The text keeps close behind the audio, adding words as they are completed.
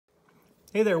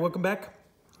Hey there, welcome back.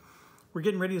 We're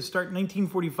getting ready to start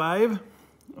 1945.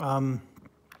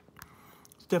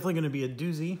 It's definitely going to be a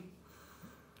doozy.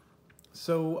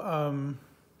 So, a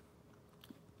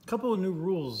couple of new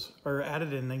rules are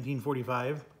added in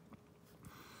 1945.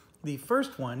 The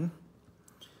first one,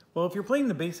 well, if you're playing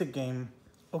the basic game,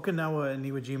 Okinawa and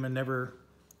Iwo Jima never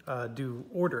do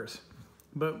orders.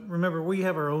 But remember, we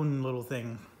have our own little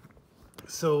thing.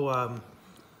 So,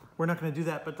 we're not going to do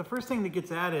that. But the first thing that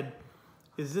gets added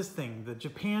is this thing, the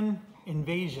Japan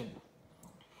invasion.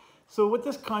 So what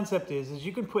this concept is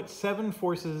you can put 7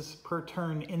 forces per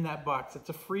turn in that box. It's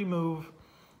a free move,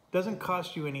 doesn't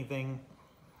cost you anything.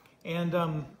 And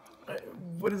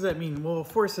what does that mean? Well, a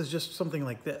force is just something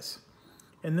like this.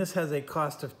 And this has a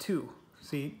cost of 2.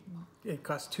 See, it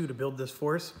costs 2 to build this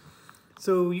force.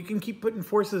 So you can keep putting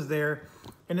forces there.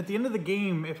 And at the end of the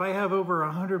game, if I have over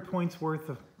 100 points worth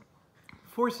of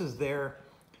forces there,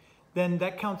 then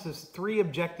that counts as 3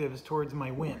 objectives towards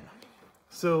my win.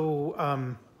 So,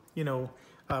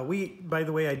 by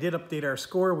the way, I did update our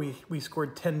score. We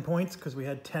scored 10 points because we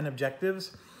had 10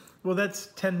 objectives. Well, that's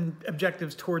 10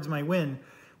 objectives towards my win.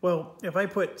 Well, if I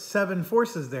put 7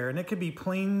 forces there, and it could be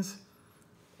planes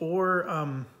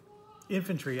or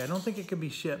infantry. I don't think it could be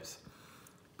ships.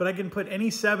 But I can put any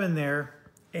 7 there,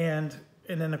 and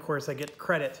then, of course, I get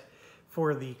credit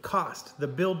for the cost, the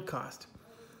build cost.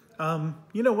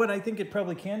 You know what? I think it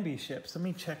probably can be ships. Let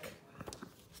me check.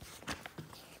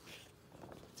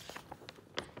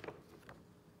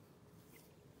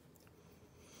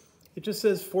 It just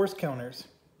says force counters.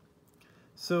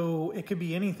 So it could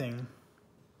be anything,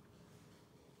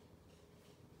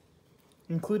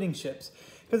 including ships.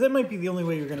 Because that might be the only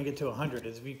way you're going to get to 100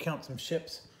 is if you count some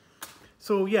ships.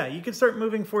 So yeah, you can start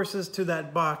moving forces to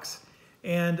that box.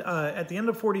 And at the end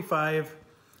of 45,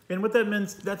 and what that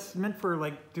means, that's meant for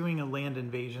like doing a land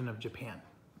invasion of Japan.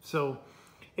 So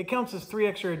it counts as 3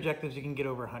 extra objectives. You can get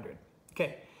over 100.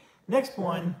 Okay, next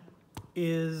one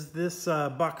is this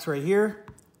box right here.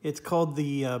 It's called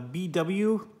the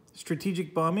BW,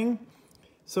 Strategic Bombing.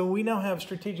 So we now have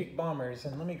strategic bombers,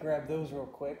 and let me grab those real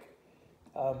quick.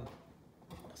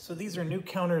 So these are new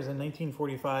counters in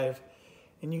 1945,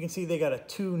 and you can see they got a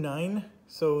 2-9.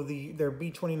 So they're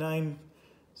B-29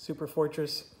 Super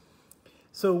Fortress.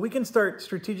 So we can start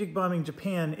strategic bombing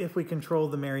Japan if we control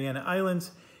the Mariana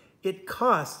Islands. It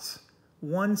costs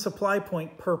 1 supply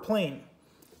point per plane.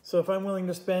 So if I'm willing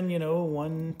to spend,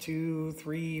 1, 2,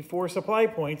 3, 4 supply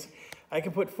points, I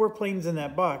can put 4 planes in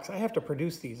that box. I have to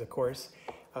produce these, of course.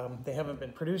 They haven't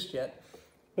been produced yet.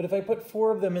 But if I put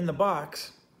 4 of them in the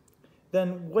box,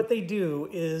 then what they do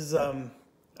is, I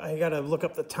gotta look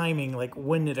up the timing, like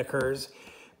when it occurs.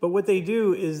 But what they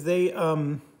do is they,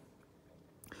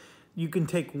 you can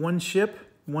take 1 ship,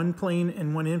 1 plane,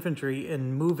 and 1 infantry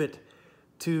and move it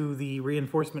to the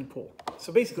reinforcement pool.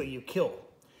 So basically you kill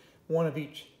 1 of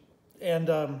each. And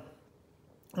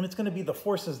it's going to be the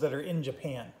forces that are in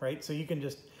Japan, right? So you can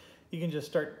just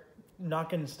start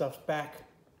knocking stuff back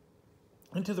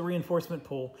into the reinforcement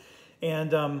pool,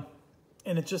 and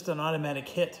it's just an automatic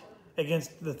hit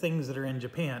against the things that are in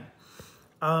Japan.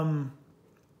 And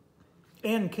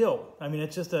kill. I mean,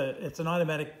 it's an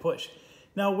automatic push.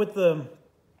 Now with the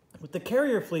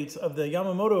carrier fleets of the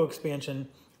Yamamoto expansion,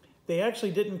 they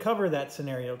actually didn't cover that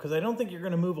scenario because I don't think you're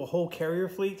going to move a whole carrier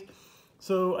fleet.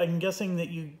 So I'm guessing that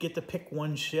you get to pick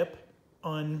 1 ship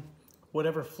on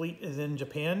whatever fleet is in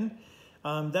Japan.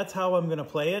 That's how I'm going to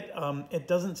play it. It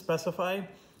doesn't specify,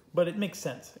 but it makes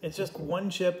sense. It's just 1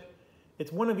 ship.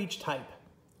 It's 1 of each type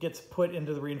gets put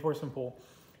into the reinforcement pool.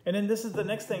 And then this is the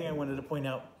next thing I wanted to point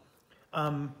out.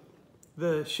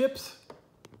 The ships,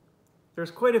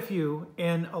 there's quite a few,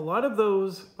 and a lot of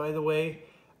those, by the way,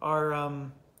 are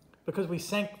because we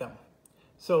sank them.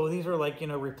 So these are like,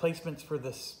 replacements for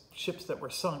the ships that were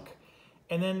sunk.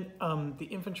 And then the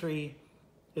infantry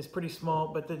is pretty small,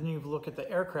 but then you look at the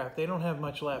aircraft, they don't have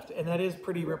much left. And that is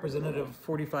pretty representative of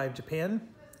 45 Japan.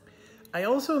 I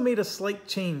also made a slight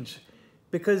change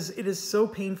because it is so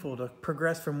painful to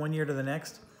progress from 1 year to the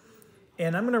next.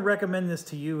 And I'm going to recommend this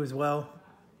to you as well.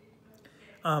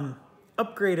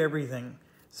 Upgrade everything.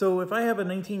 So if I have a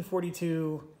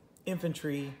 1942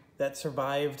 infantry that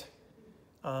survived,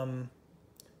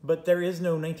 but there is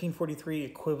no 1943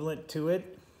 equivalent to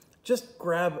it, just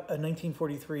grab a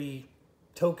 1943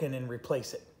 token and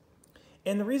replace it.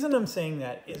 And the reason I'm saying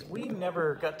that is we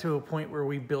never got to a point where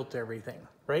we built everything,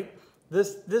 right?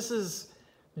 This is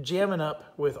jamming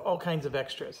up with all kinds of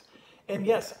extras. And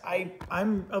yes,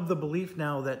 I'm of the belief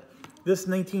now that this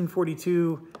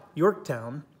 1942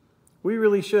 Yorktown, we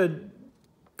really should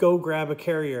go grab a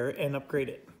carrier and upgrade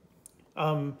it.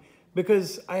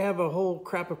 because I have a whole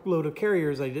crap load of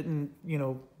carriers I didn't,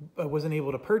 I wasn't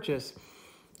able to purchase.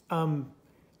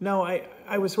 No,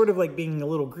 I was sort of like being a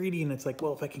little greedy, and it's like,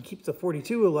 well, if I can keep the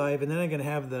 42 alive, and then I'm going to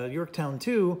have the Yorktown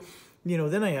 2,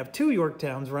 then I have 2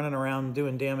 Yorktowns running around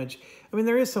doing damage. I mean,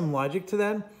 there is some logic to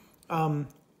that,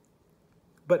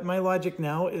 but my logic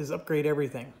now is upgrade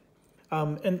everything.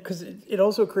 And because it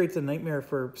also creates a nightmare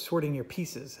for sorting your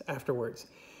pieces afterwards.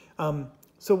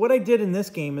 So what I did in this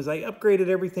game is I upgraded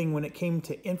everything when it came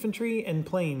to infantry and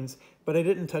planes, but I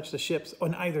didn't touch the ships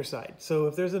on either side. So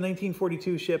if there's a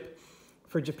 1942 ship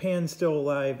for Japan still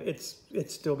alive, it's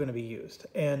still going to be used.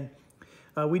 And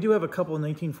we do have a couple of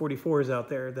 1944s out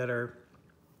there that are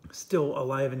still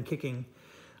alive and kicking.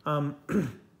 And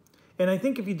I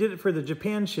think if you did it for the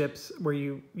Japan ships,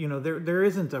 where there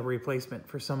isn't a replacement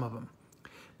for some of them.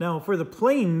 Now for the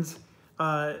planes,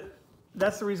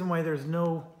 that's the reason why there's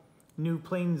no new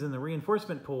planes in the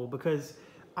reinforcement pool, because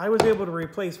I was able to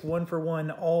replace one for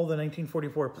one all the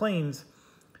 1944 planes,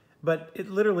 but it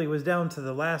literally was down to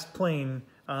the last plane.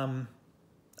 I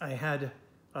had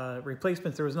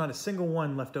replacements. There was not a single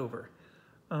one left over.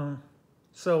 And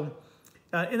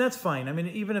that's fine. I mean,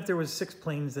 even if there was 6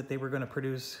 planes that they were going to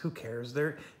produce, who cares?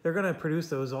 They're going to produce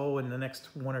those all in the next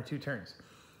 1 or 2 turns.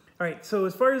 All right, so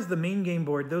as far as the main game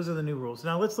board, those are the new rules.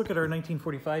 Now let's look at our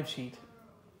 1945 sheet.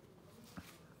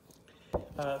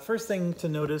 First thing to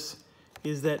notice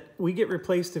is that we get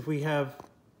replaced if we have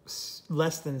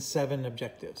less than 7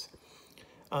 objectives.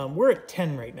 We're at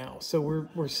 10 right now, so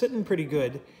we're sitting pretty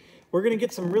good. We're going to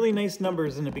get some really nice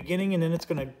numbers in the beginning, and then it's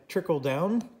going to trickle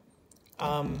down.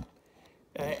 And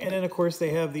then, of course,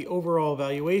 they have the overall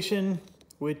valuation,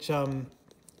 which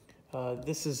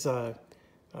this is,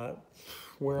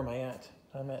 where am I at?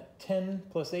 I'm at 10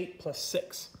 plus 8 plus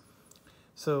 6.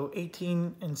 So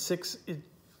 18 and 6 is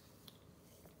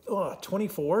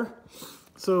 24.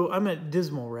 So I'm at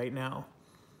dismal right now.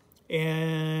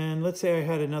 And let's say I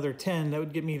had another 10, that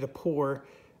would get me the poor.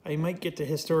 I might get to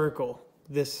historical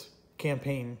this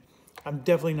campaign. I'm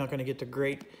definitely not going to get to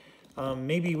great.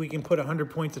 Maybe we can put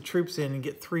 100 points of troops in and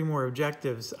get 3 more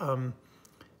objectives.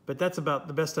 But that's about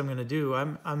the best I'm going to do.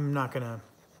 I'm not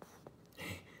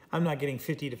getting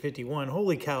 50 to 51.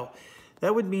 Holy cow.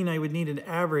 That would mean I would need an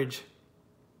average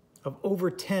of over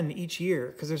 10 each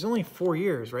year, because there's only 4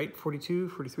 years, right? 42,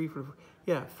 43, 44.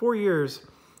 Yeah, 4 years.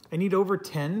 I need over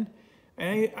 10.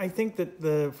 And I think that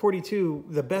the 42,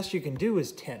 the best you can do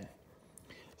is 10.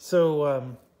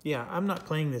 So, yeah, I'm not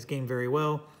playing this game very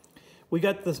well. We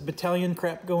got this battalion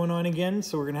crap going on again,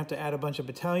 so we're going to have to add a bunch of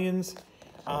battalions.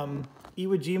 Iwo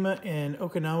Jima and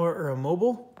Okinawa are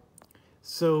immobile.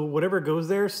 So whatever goes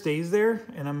there stays there,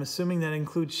 and I'm assuming that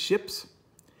includes ships.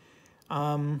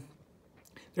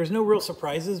 There's no real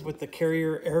surprises with the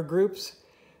carrier air groups.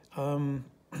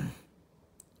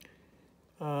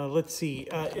 Let's see.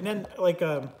 And then,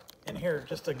 and here,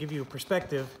 just to give you a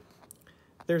perspective,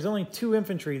 there's only 2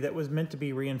 infantry that was meant to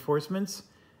be reinforcements,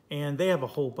 and they have a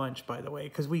whole bunch, by the way,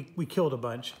 because we killed a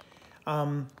bunch.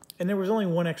 And there was only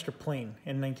 1 extra plane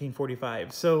in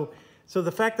 1945. So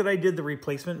the fact that I did the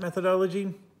replacement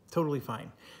methodology, totally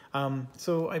fine.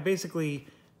 So I basically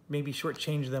maybe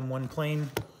shortchanged them 1 plane.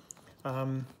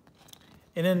 And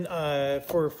then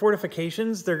for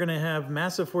fortifications, they're going to have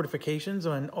massive fortifications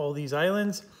on all these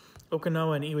islands.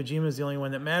 Okinawa and Iwo Jima is the only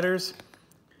one that matters.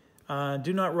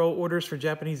 Do not roll orders for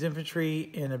Japanese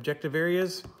infantry in objective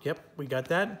areas. Yep, we got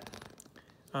that.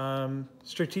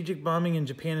 Strategic bombing and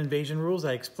Japan invasion rules,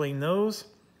 I explained those.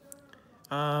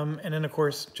 And then, of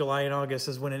course, July and August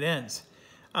is when it ends.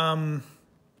 One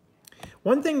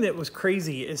thing that was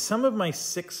crazy is some of my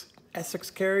 6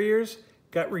 Essex carriers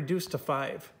got reduced to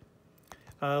 5.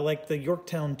 Like the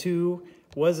Yorktown 2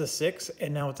 was a 6,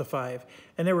 and now it's a 5.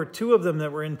 And there were 2 of them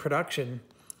that were in production.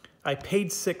 I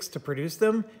paid 6 to produce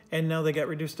them, and now they got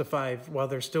reduced to 5 while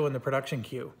they're still in the production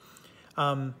queue.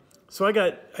 So I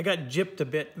got gypped a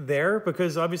bit there,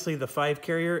 because obviously the 5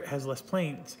 carrier has less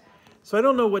planes. So I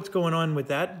don't know what's going on with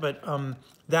that, but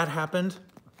that happened.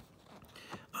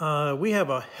 We have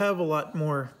a hell of a lot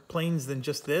more planes than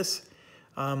just this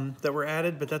that were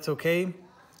added, but that's okay.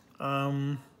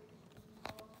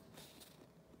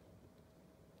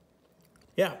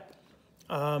 Yeah.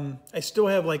 I still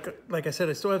have, like I said,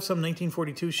 I still have some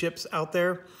 1942 ships out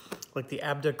there. Like the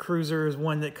Abda cruiser is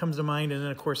one that comes to mind, and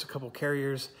then of course a couple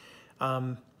carriers.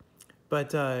 Yeah,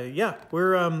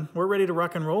 we're ready to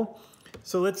rock and roll.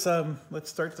 So let's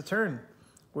start the turn.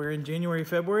 We're in January,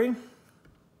 February.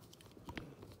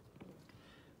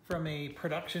 From a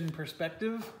production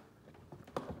perspective,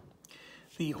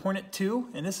 the Hornet 2,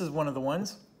 and this is one of the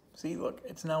ones. See, look,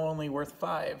 it's now only worth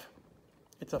 5.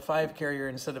 It's a 5 carrier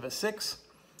instead of a 6.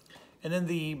 And then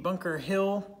the Bunker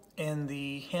Hill and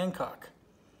the Hancock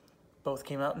both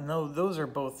came out, and those are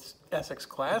both Essex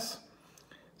class.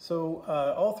 So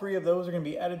all three of those are going to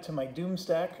be added to my Doom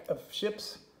stack of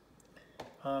ships.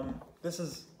 This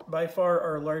is by far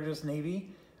our largest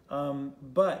Navy,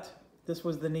 but this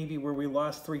was the Navy where we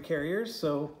lost 3 carriers,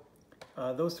 so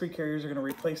those 3 carriers are going to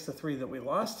replace the 3 that we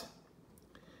lost.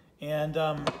 And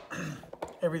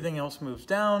everything else moves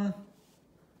down.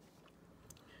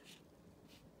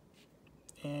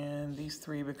 And these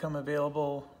 3 become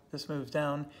available. This moves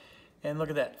down. And look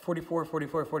at that, 44,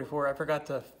 44, 44. I forgot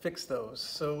to fix those.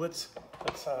 So let's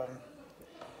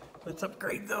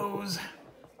upgrade those.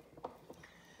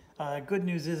 Good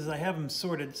news is I have them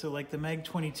sorted. So like the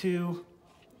pt19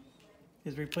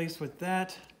 is replaced with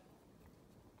that.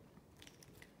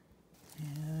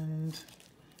 And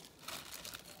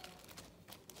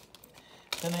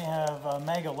then I have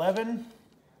pt11,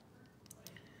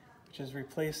 which is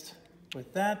replaced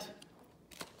with that.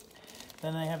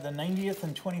 Then I have the 90th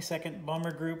and 22nd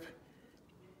Bomber Group,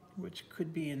 which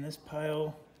could be in this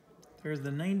pile. There's the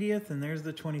 90th and there's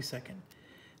the 22nd.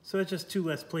 So it's just 2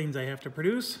 less planes I have to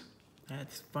produce.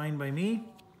 That's fine by me.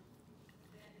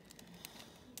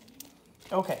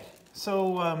 Okay,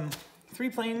 so 3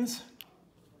 planes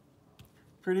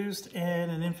produced and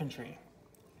an infantry.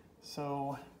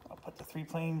 So I'll put the 3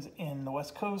 planes in the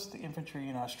West Coast, the infantry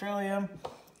in Australia,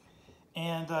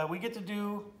 and we get to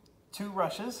do 2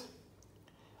 rushes.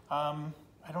 I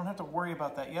don't have to worry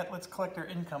about that yet. Let's collect our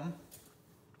income.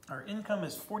 Our income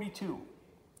is 42.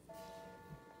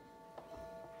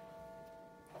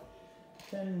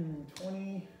 10,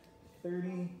 20,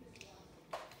 30,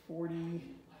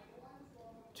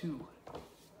 42.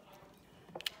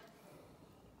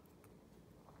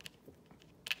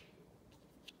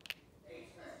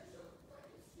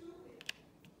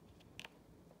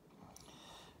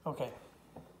 Okay.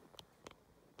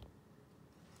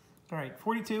 All right,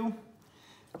 42.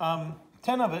 10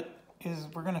 of it is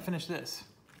we're going to finish this.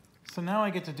 So now I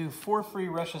get to do 4 free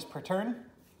rushes per turn,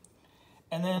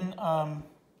 and then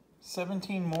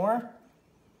 17 more.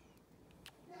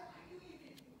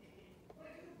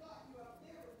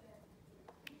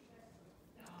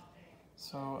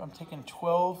 So I'm taking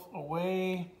 12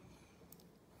 away.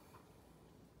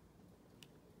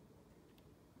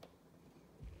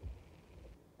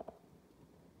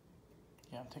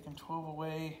 Yeah, I'm taking 12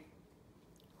 away.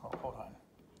 Oh, hold on.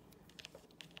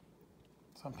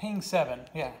 So I'm paying 7,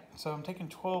 yeah. So I'm taking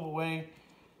 12 away.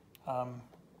 So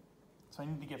I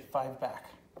need to get 5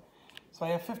 back. So I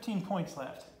have 15 points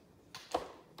left.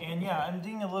 And yeah, I'm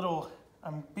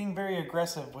being very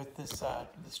aggressive with this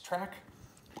this track,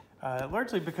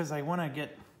 largely because I want to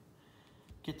get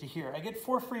to here. I get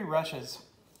 4 free rushes,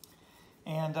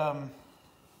 and I'm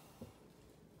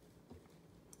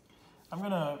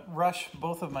gonna rush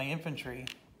both of my infantry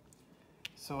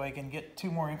so I can get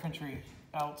 2 more infantry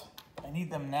out. I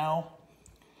need them now.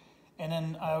 And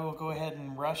then I will go ahead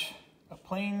and rush a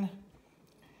plane,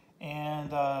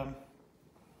 and I'm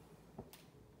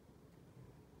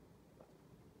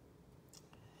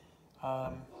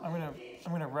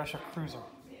gonna rush a cruiser.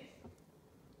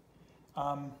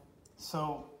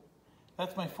 So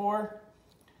that's my 4,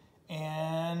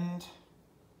 and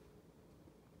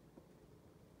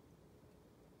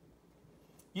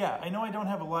yeah, I know I don't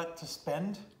have a lot to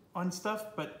spend on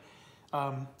stuff, but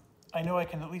I know I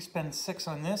can at least spend 6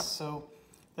 on this, so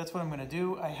that's what I'm going to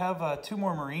do. I have 2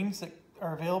 more Marines that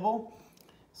are available,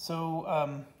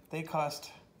 so they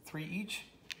cost 3 each.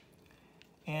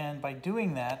 And by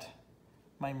doing that,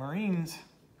 my Marines,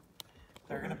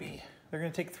 they're going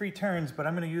to take 3 turns, but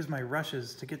I'm going to use my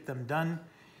rushes to get them done,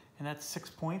 and that's 6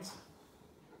 points.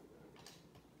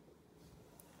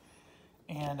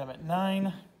 And I'm at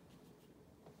 9.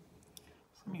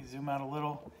 So let me zoom out a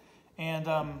little. And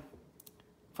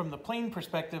from the plane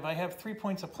perspective, I have 3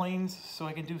 points of planes, so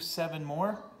I can do 7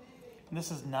 more. And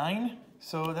this is 9,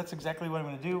 so that's exactly what I'm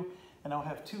going to do, and I'll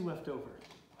have 2 left over.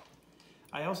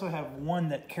 I also have 1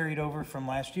 that carried over from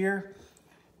last year,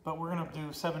 but we're going to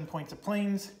do 7 points of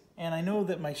planes, and I know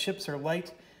that my ships are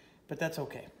light, but that's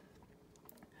okay.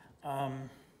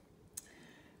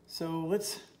 So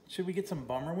should we get some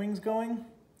bomber wings going?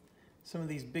 Some of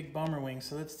these big bomber wings,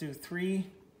 so let's do 3.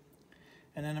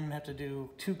 And then I'm gonna have to do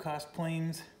 2 cost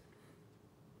planes.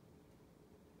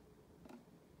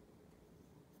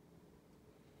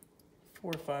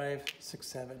 Four, 5, 6,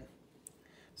 7.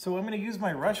 So I'm gonna use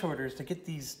my rush orders to get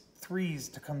these 3s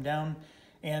to come down.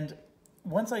 And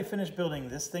once I finish building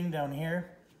this thing down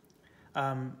here,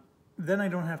 then I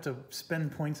don't have to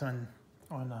spend points on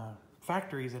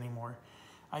factories anymore.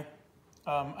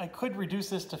 I could reduce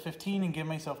this to 15 and give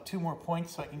myself 2 more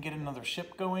points so I can get another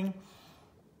ship going.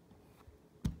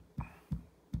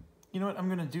 You know what? I'm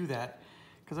going to do that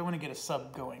because I want to get a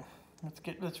sub going.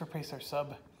 Let's replace our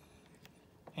sub.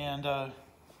 And all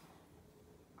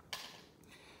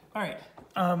right.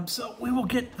 So we will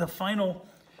get the final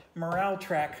morale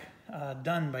track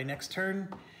done by next turn,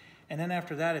 and then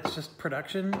after that it's just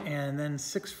production, and then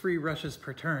 6 free rushes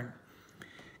per turn.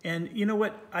 And you know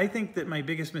what? I think that my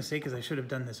biggest mistake is I should have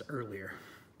done this earlier,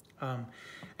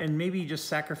 and maybe just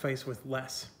sacrifice with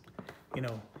less. You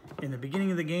know, in the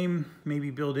beginning of the game,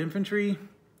 maybe build infantry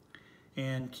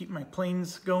and keep my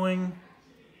planes going,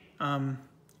 and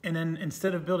then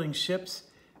instead of building ships,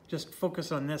 just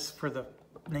focus on this for the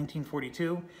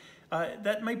 1942.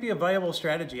 That might be a viable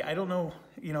strategy. I don't know.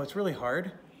 You know, it's really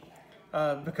hard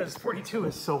because 42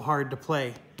 is so hard to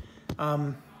play.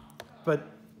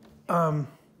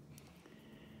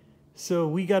 So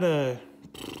we gotta.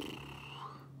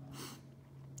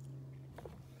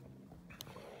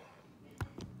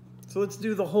 So let's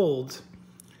do the holds.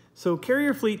 So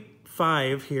Carrier Fleet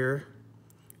 5 here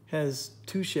has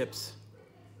 2 ships.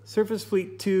 Surface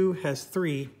Fleet 2 has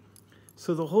 3.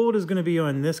 So the hold is going to be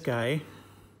on this guy.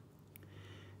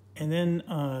 And then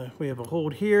we have a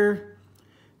hold here.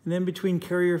 And then between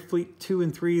Carrier Fleet 2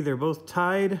 and 3, they're both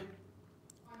tied.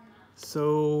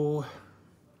 So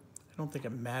I don't think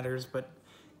it matters, but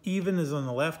even is on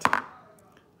the left.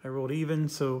 I rolled even,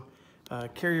 so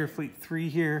Carrier Fleet 3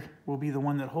 here will be the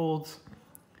one that holds.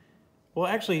 Well,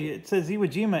 actually, it says Iwo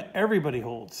Jima, everybody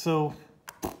holds. So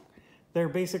they're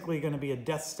basically going to be a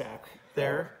death stack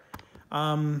there.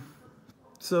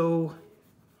 So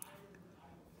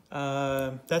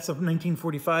that's a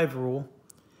 1945 rule.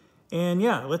 And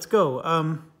yeah, let's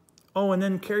go. Oh, and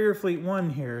then Carrier Fleet 1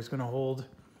 here is going to hold,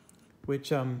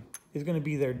 which is going to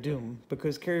be their doom,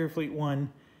 because Carrier Fleet 1,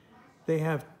 they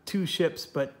have 2 ships,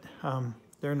 but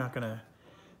they're not gonna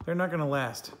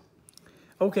last.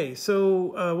 Okay,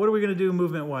 so what are we gonna do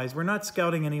movement-wise? We're not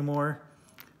scouting anymore.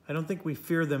 I don't think we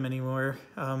fear them anymore.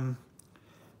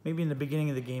 Maybe in the beginning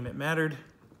of the game it mattered.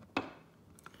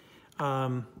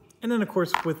 And then, of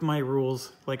course, with my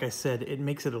rules, like I said, it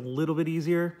makes it a little bit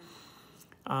easier.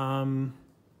 The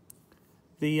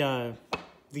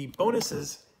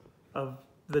bonuses of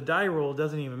the die roll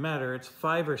doesn't even matter. It's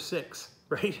 5 or 6,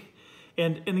 right?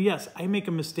 And yes, I make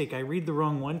a mistake. I read the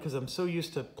wrong one because I'm so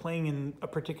used to playing in a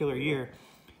particular year.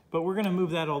 But we're going to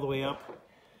move that all the way up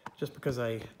just because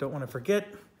I don't want to forget.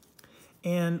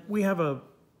 And we have a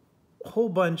whole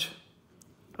bunch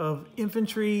of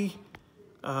infantry.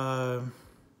 So,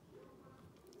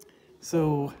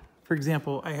 for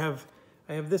example, I have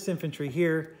this infantry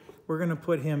here. We're going to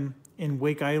put him in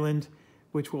Wake Island,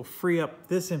 which will free up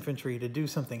this infantry to do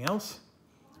something else.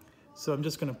 So I'm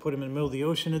just going to put him in the middle of the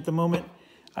ocean at the moment.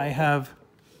 I have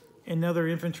another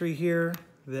infantry here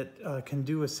that can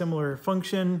do a similar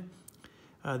function.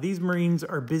 These Marines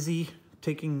are busy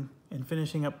taking and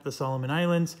finishing up the Solomon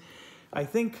Islands. I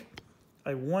think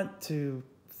I want to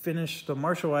finish the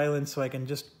Marshall Islands so I can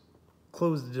just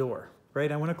close the door,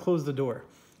 right? I want to close the door.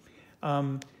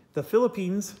 The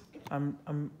Philippines,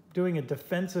 I'm doing a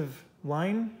defensive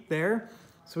line there.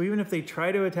 So even if they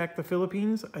try to attack the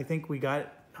Philippines, I think we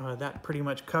got that pretty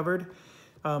much covered.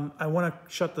 I want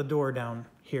to shut the door down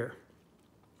here.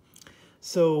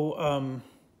 So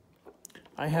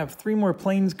I have 3 more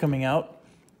planes coming out.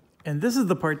 And this is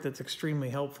the part that's extremely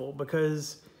helpful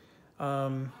because,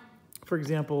 for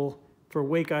example, for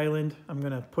Wake Island, I'm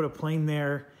going to put a plane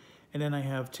there. And then I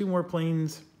have 2 more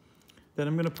planes that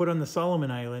I'm going to put on the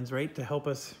Solomon Islands, right, to help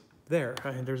us there.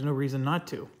 There's no reason not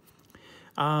to.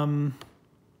 And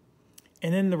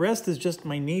then the rest is just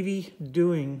my Navy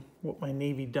doing what my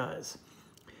Navy does.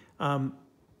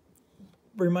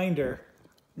 Reminder,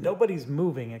 nobody's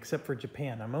moving except for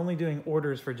Japan. I'm only doing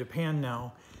orders for Japan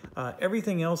now.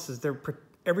 Everything else is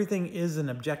everything is an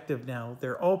objective now.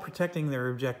 They're all protecting their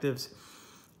objectives.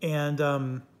 And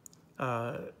Iwo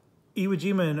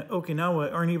Jima and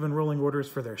Okinawa aren't even rolling orders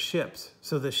for their ships.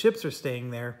 So the ships are staying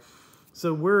there.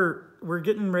 So we're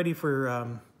getting ready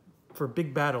for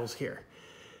big battles here.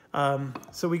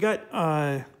 So we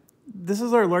got, this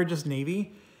is our largest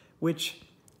Navy, which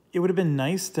it would have been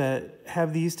nice to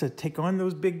have these to take on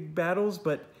those big battles,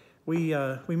 but we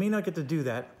may not get to do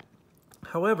that.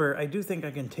 However, I do think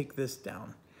I can take this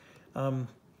down.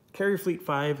 Carrier Fleet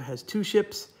 5 has 2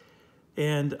 ships,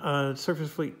 and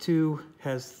Surface Fleet 2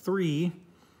 has 3.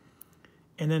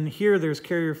 And then here there's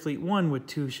Carrier Fleet 1 with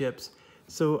 2 ships.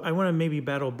 So I want to maybe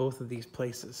battle both of these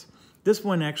places. This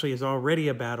one actually is already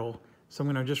a battle. So I'm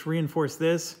going to just reinforce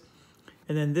this.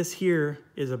 And then this here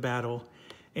is a battle.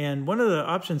 And one of the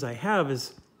options I have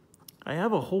is I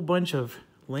have a whole bunch of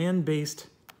land-based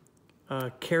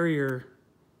carrier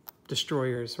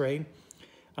destroyers, right?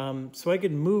 So I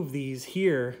could move these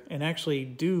here and actually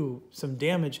do some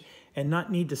damage and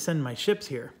not need to send my ships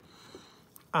here.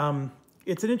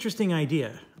 It's an interesting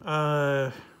idea.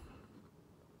 So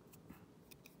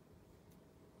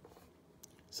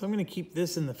I'm going to keep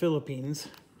this in the Philippines.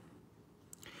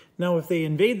 Now, if they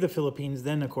invade the Philippines,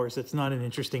 then, of course, it's not an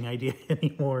interesting idea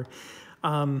anymore.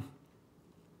 And,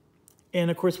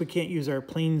 of course, we can't use our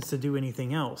planes to do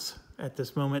anything else at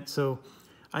this moment. So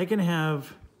I can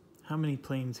have, how many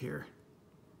planes here?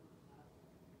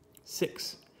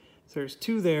 6. So there's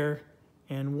 2 there,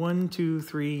 and 1, 2,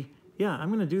 3. Yeah, I'm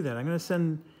going to do that. I'm going to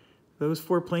send those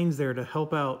 4 planes there to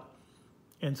help out.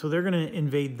 And so they're going to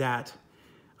invade that.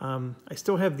 I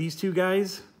still have these 2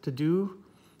 guys to do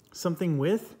something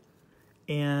with.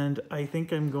 And I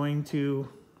think I'm going to...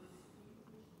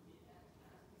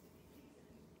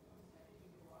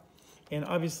 And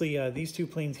obviously these 2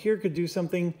 planes here could do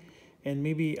something. And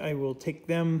maybe I will take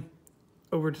them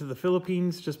over to the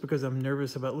Philippines just because I'm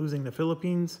nervous about losing the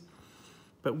Philippines.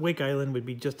 But Wake Island would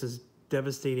be just as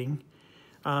devastating.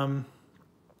 So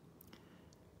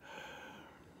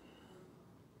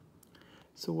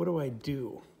what do I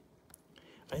do?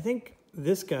 I think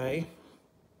this guy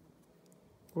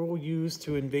we'll use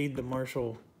to invade the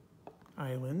Marshall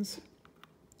Islands.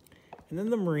 And then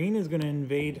the Marine is going to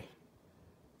invade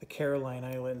the Caroline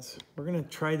Islands. We're going to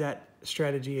try that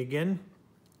strategy again.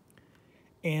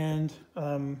 And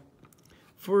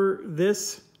for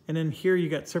this, and then here you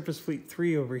got Surface Fleet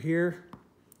 3 over here.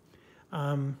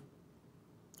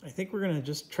 I think we're going to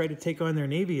just try to take on their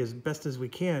Navy as best as we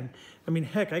can. I mean,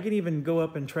 heck, I could even go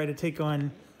up and try to take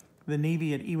on the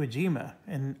Navy at Iwo Jima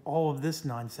and all of this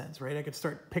nonsense, right? I could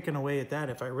start picking away at that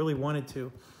if I really wanted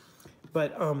to.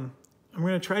 But I'm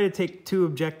going to try to take 2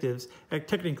 objectives,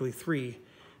 technically 3,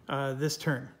 this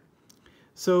turn.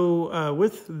 So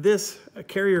with this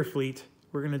carrier fleet,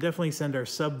 we're going to definitely send our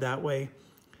sub that way.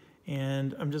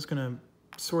 And I'm just going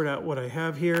to sort out what I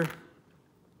have here.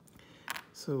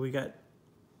 So we got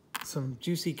some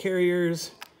juicy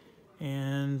carriers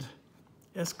and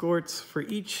escorts for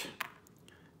each,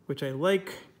 which I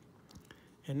like.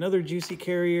 Another juicy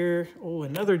carrier, oh,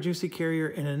 another juicy carrier,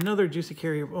 and another juicy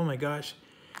carrier. Oh my gosh,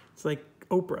 it's like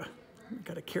Oprah. I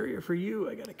got a carrier for you,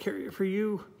 I got a carrier for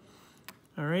you.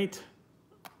 All right.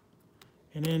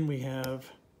 And then we have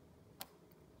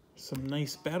some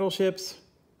nice battleships.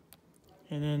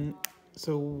 And then,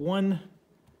 so 1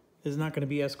 is not going to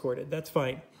be escorted. That's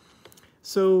fine.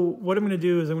 So what I'm going to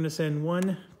do is I'm going to send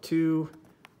 1, 2,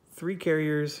 3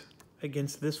 carriers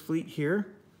against this fleet here.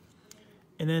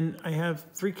 And then I have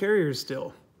 3 carriers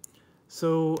still.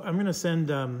 So I'm going to send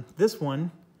this one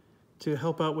to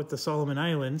help out with the Solomon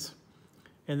Islands.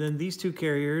 And then these 2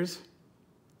 carriers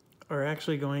are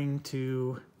actually going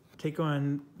to take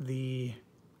on the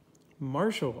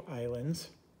Marshall Islands.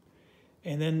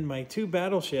 And then my 2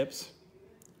 battleships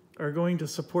are going to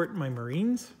support my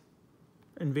Marines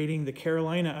invading the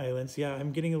Carolina Islands. Yeah,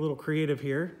 I'm getting a little creative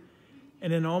here.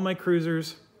 And then all my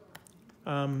cruisers,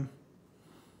 there's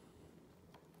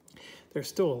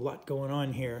still a lot going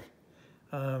on here.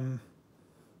 So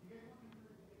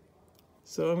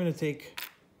I'm going to take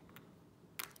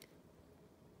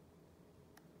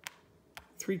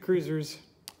 3 cruisers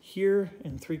here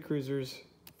and 3 cruisers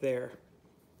there,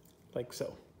 like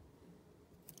so.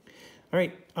 All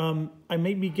right, I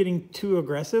may be getting too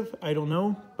aggressive, I don't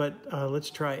know, but let's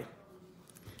try.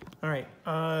 All right,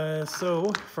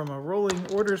 so from a rolling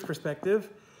orders perspective,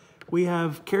 we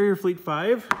have Carrier Fleet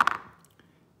 5,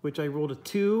 which I rolled a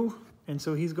 2, and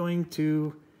so he's going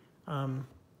to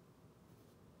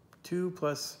 2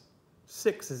 plus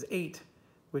 6 is 8,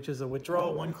 which is a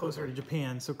withdrawal 1 closer to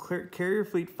Japan. So Carrier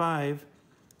Fleet 5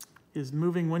 is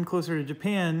moving 1 closer to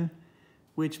Japan,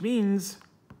 which means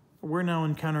we're now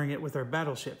encountering it with our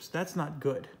battleships. That's not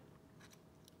good.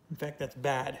 In fact, that's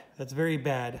bad. That's very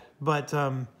bad. But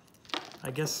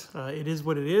I guess it is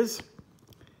what it is.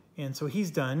 And so he's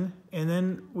done. And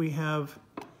then we have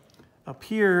up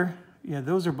here, yeah,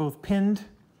 those are both pinned.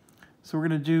 So we're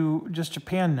going to do just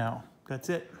Japan now. That's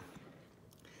it.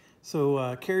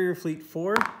 So Carrier Fleet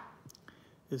 4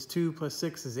 is 2 plus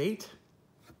 6 is 8.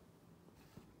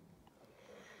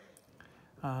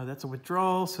 That's a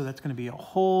withdrawal, so that's going to be a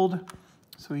hold.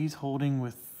 So he's holding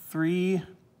with 3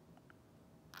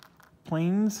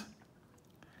 planes.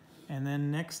 And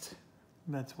then next,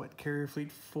 that's what, Carrier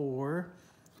Fleet 4.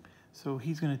 So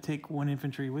he's going to take 1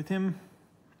 infantry with him.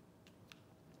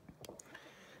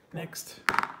 Next,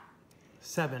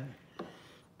 7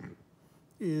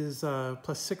 is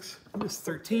plus 6 is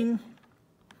 13.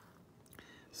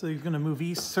 So you're going to move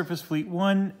east. Surface Fleet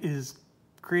 1 is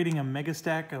creating a mega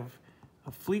stack of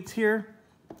fleets here.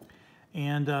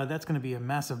 And that's going to be a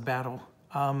massive battle.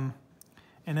 And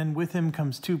then with him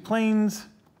comes 2 planes.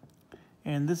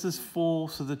 And this is full,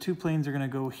 so the 2 planes are going to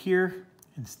go here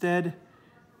instead.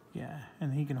 Yeah,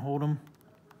 and he can hold them.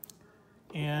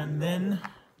 And then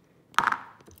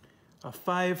a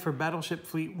 5 for Battleship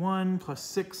Fleet 1 plus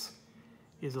 6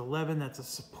 is 11. That's a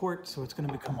support, so it's going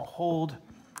to become a hold.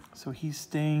 So he's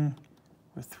staying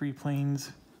with 3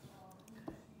 planes.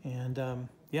 And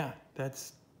yeah,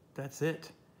 that's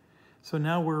it. So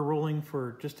now we're rolling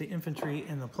for just the infantry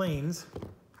and the planes.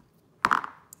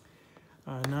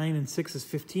 9 and 6 is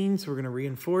 15, so we're going to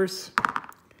reinforce.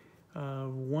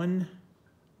 1,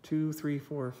 2, 3,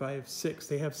 4, 5, 6.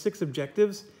 They have 6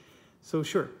 objectives, so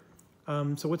sure.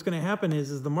 So what's going to happen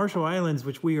is the Marshall Islands,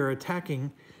 which we are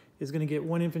attacking, is going to get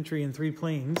 1 infantry and 3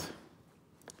 planes.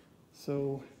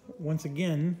 So once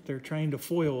again, they're trying to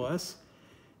foil us,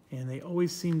 and they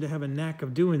always seem to have a knack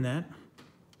of doing that.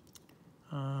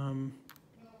 The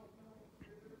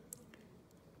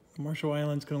Marshall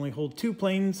Islands can only hold 2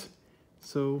 planes,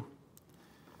 so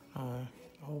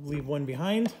I'll leave 1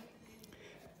 behind.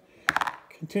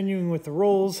 Continuing with the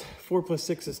rolls, 4 plus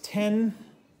 6 is 10,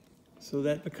 so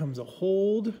that becomes a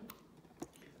hold.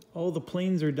 All the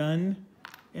planes are done,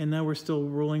 and now we're still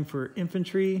rolling for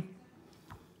infantry.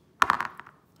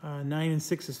 9 and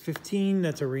 6 is 15,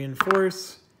 that's a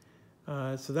reinforce.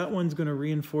 So that one's going to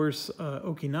reinforce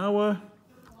Okinawa.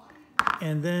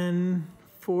 And then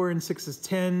 4 and 6 is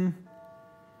 10.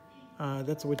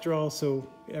 That's a withdrawal, so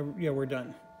yeah, we're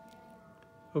done.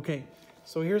 Okay,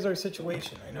 so here's our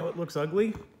situation. I know it looks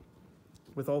ugly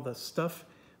with all the stuff,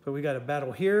 but we got a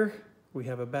battle here, we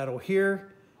have a battle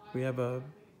here, we have a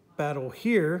battle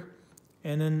here,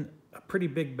 and then a pretty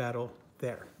big battle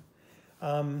there.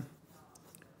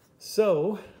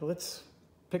 So let's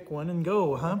pick one and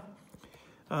go, huh?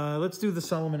 Let's do the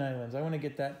Solomon Islands. I want to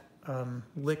get that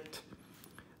licked.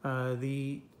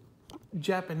 The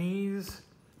Japanese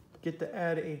get to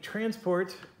add a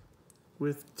transport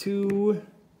with 2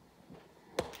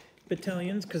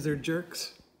 battalions because they're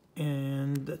jerks,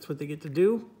 and that's what they get to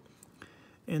do.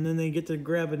 And then they get to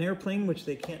grab an airplane, which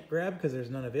they can't grab because there's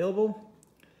none available.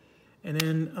 And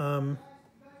then,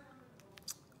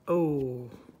 oh,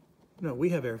 no, we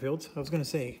have airfields. I was going to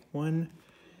say 1,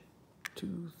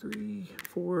 2, 3,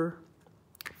 4,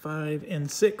 5, and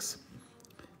 6.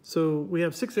 So we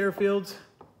have 6 airfields,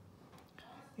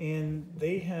 and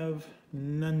they have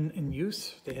none in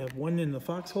use. They have 1 in the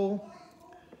foxhole.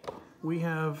 We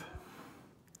have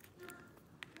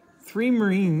 3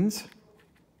 Marines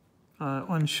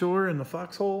on shore in the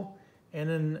foxhole, and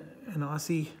then an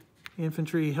Aussie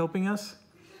infantry helping us.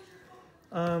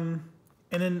 And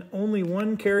then only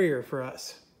 1 carrier for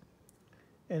us.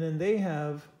 And then they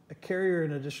have a carrier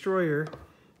and a destroyer,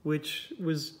 which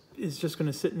is just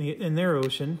going to sit in their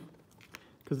ocean,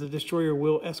 because the destroyer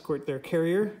will escort their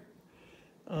carrier.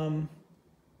 Oh,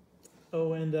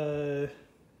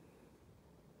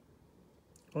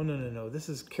 no, this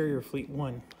is Carrier Fleet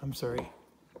 1. I'm sorry.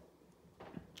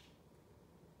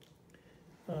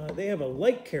 They have a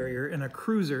light carrier and a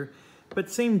cruiser, but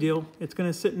same deal. It's going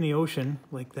to sit in the ocean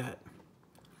like that.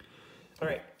 All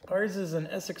right, ours is an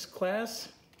Essex class,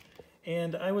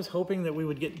 and I was hoping that we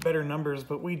would get better numbers,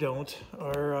 but we don't.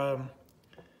 Our,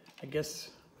 I guess,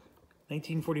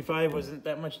 1945 wasn't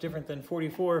that much different than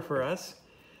 44 for us.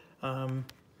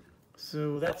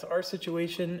 So that's our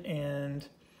situation, and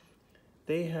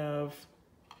they have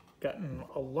gotten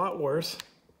a lot worse.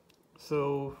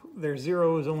 So their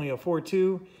 0 is only a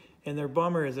 4.2, and their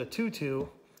bomber is a 2.2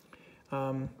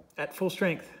 at full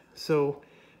strength. So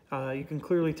you can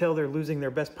clearly tell they're losing their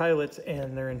best pilots,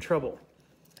 and they're in trouble.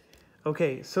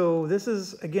 Okay, so this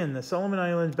is, again, the Solomon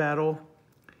Islands battle.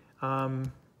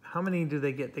 How many do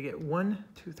they get? They get 1,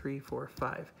 2, 3, 4,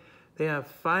 5. They have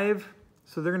 5,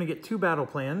 so they're going to get 2 battle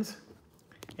plans.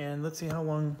 And let's see how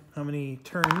many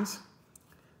turns.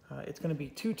 It's going to be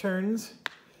 2 turns.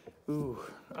 Ooh,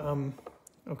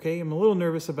 okay, I'm a little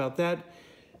nervous about that,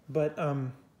 but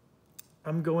I'm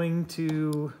going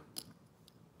to...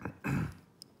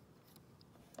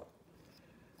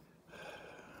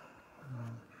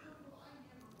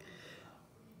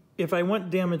 If I want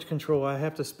damage control, I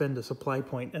have to spend a supply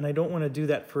point, and I don't want to do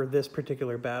that for this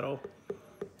particular battle.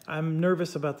 I'm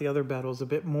nervous about the other battles a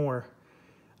bit more.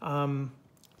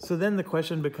 So then the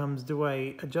question becomes, do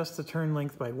I adjust the turn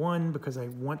length by 1 because I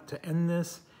want to end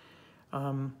this?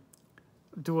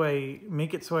 Do I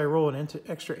make it so I roll an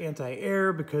extra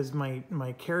anti-air because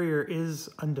my carrier is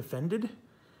undefended?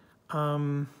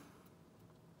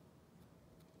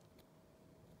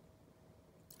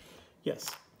 Yes,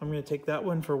 I'm going to take that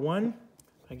one for 1.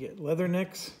 I get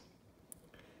leathernecks.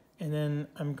 And then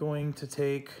I'm going to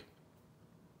take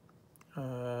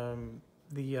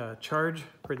the charge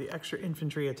for the extra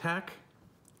infantry attack.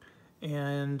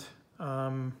 And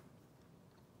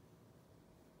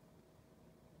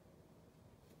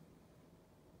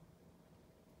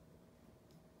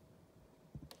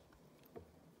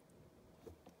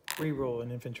reroll an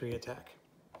infantry attack.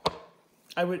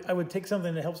 I would take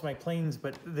something that helps my planes,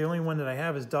 but the only one that I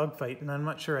have is dogfight, and I'm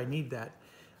not sure I need that.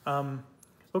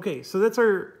 Okay, so that's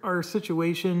our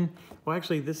situation. Well,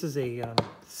 actually, this is a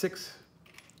 6,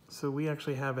 so we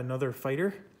actually have another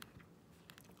fighter,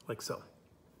 like so.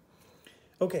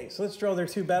 Okay, so let's draw their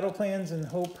 2 battle plans and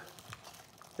hope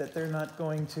that they're not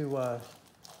going to...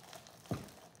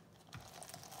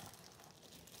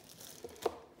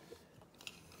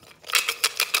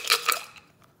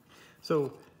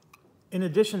 So, in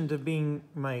addition to being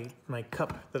my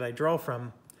cup that I draw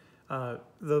from,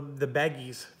 the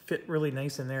baggies fit really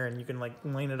nice in there, and you can like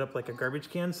line it up like a garbage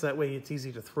can, so that way it's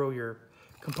easy to throw your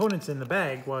components in the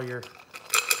bag while you're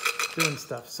doing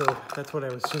stuff. So that's what I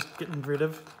was just getting rid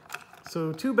of.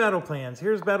 So 2 battle plans.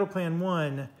 Here's battle plan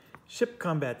 1, ship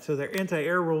combat. So their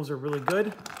anti-air rolls are really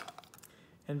good.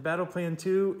 And battle plan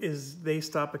 2 is they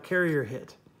stop a carrier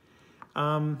hit.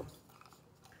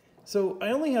 So I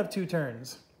only have 2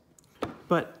 turns,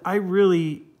 but I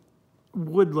really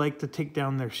would like to take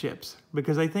down their ships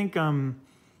because I think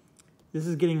this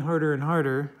is getting harder and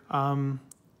harder.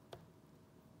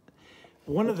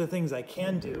 One of the things I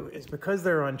can do is because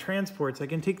they're on transports, I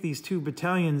can take these 2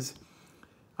 battalions.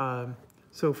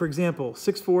 So for example,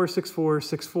 6-4, 6-4,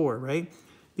 6-4, right?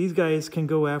 These guys can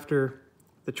go after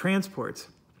the transports.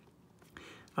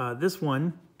 This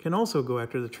one can also go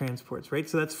after the transports, right?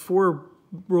 So that's 4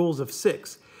 rolls of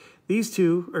 6. These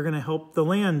 2 are going to help the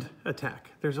land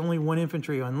attack. There's only 1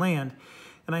 infantry on land,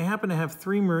 and I happen to have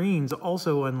 3 Marines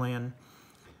also on land.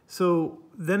 So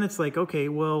then it's like, okay,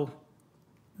 well,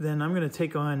 then I'm going to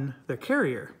take on the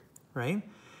carrier, right?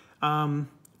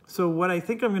 So what I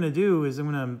think I'm going to do is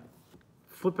I'm going to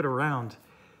flip it around.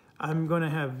 I'm going to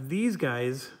have these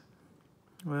guys,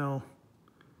 well,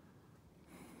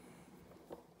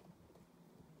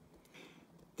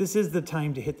 this is the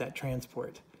time to hit that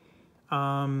transport.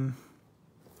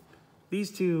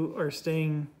 These 2 are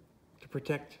staying to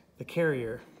protect the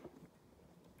carrier.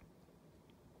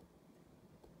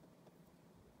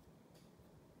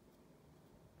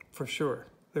 For sure,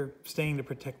 they're staying to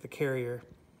protect the carrier.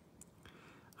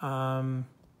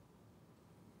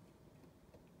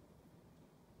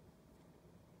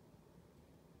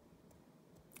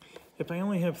 If I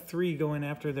only have 3 going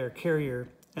after their carrier,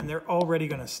 and they're already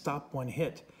going to stop 1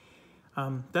 hit,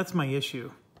 that's my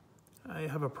issue. I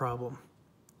have a problem.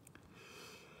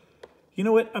 You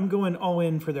know what? I'm going all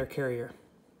in for their carrier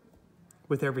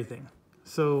with everything.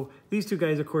 So these 2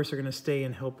 guys, of course, are going to stay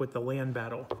and help with the land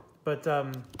battle. But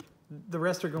the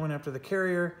rest are going after the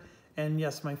carrier. And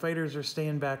yes, my fighters are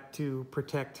staying back to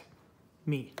protect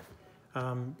me,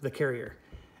 the carrier.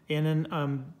 And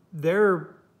then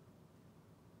their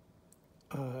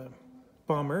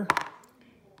bomber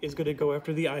is going to go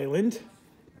after the island.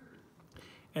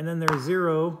 And then their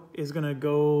 0 is going to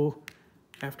go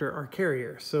after our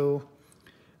carrier. So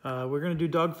we're going to do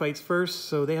dogfights first.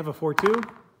 So they have a 4-2.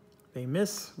 They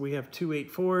miss. We have 2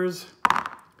 8-4s.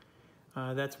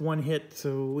 That's 1 hit.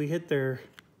 So we hit their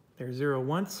 0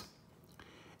 once.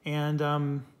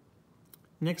 And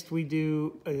next we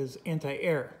do is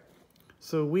anti-air.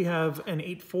 So we have an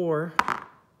 8-4,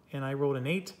 and I rolled an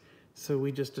 8. So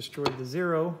we just destroyed the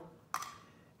 0.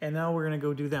 And now we're going to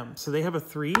go do them. So they have a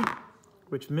 3,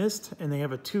 which missed, and they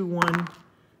have a 2-1,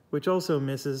 which also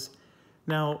misses.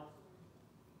 Now,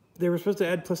 they were supposed to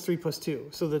add +3,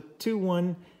 +2. So the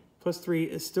 2-1 +3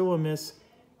 is still a miss.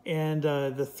 And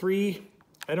the 3,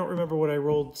 I don't remember what I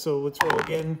rolled, so let's roll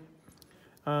again.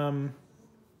 I'm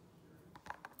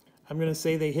going to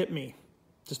say they hit me,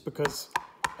 just because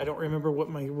I don't remember what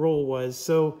my roll was.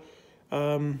 So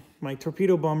my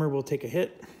torpedo bomber will take a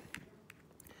hit.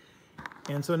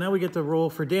 And so now we get to roll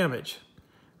for damage,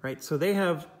 right? So they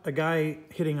have a guy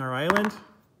hitting our island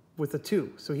with a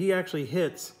 2. So he actually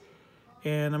hits,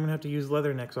 and I'm going to have to use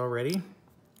leathernecks already.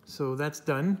 So that's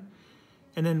done.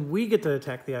 And then we get to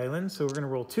attack the island, so we're going to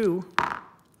roll 2.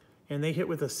 And they hit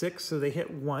with a 6, so they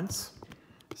hit once.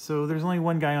 So there's only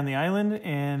 1 guy on the island,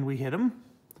 and we hit him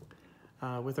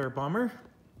with our bomber.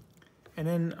 And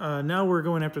then now we're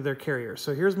going after their carrier.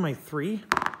 So here's my 3.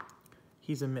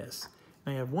 He's a miss.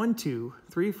 And I have 1, 2,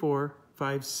 3, 4,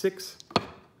 5, 6.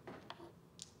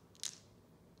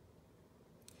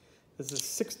 This is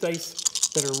 6 dice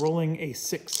that are rolling a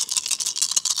 6.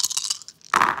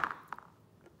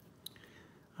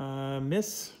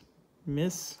 Miss,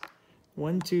 miss,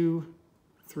 1, 2,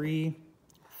 3,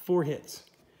 4 hits.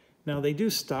 Now they do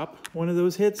stop one of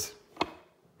those hits,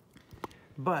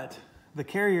 but the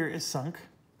carrier is sunk,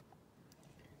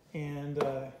 and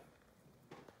I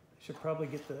should probably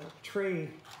get the tray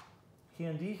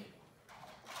handy.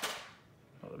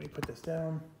 Oh, let me put this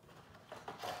down.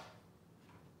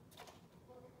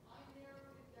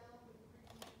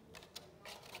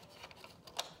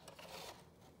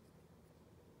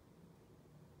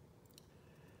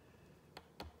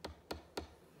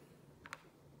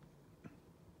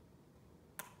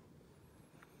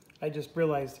 I just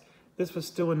realized this was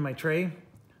still in my tray.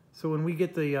 So when we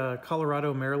get the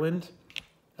Colorado, Maryland,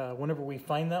 whenever we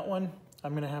find that one,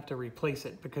 I'm gonna have to replace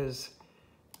it because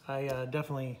I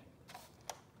definitely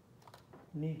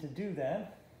need to do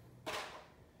that.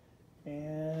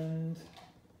 And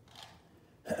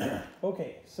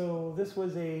okay, so this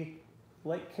was a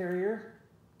light carrier.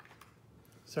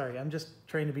 Sorry, I'm just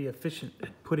trying to be efficient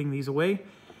at putting these away.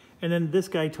 And then this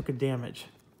guy took a damage.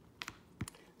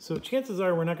 So chances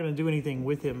are we're not going to do anything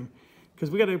with him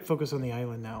because we got to focus on the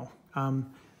island now.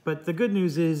 But the good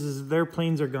news is their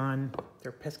planes are gone.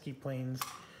 They're pesky planes.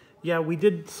 Yeah, we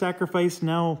did sacrifice.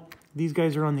 Now these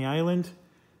guys are on the island.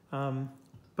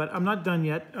 But I'm not done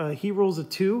yet. He rolls a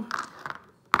 2.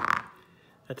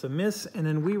 That's a miss. And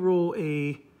then we roll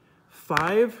a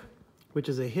 5, which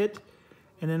is a hit.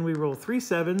 And then we roll 3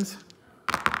 7s,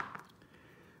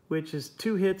 which is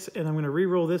 2 hits. And I'm going to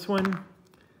re-roll this one,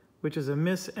 which is a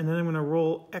miss, and then I'm going to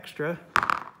roll extra.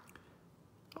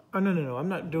 Oh, no, I'm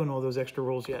not doing all those extra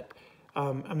rolls yet.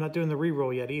 I'm not doing the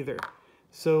re-roll yet either.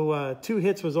 So 2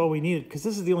 hits was all we needed, because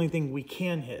this is the only thing we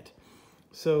can hit.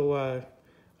 So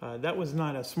that was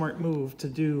not a smart move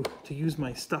to use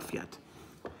my stuff yet.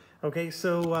 Okay,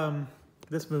 so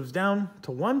this moves down to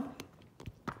 1.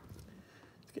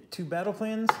 Let's get 2 battle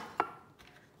plans.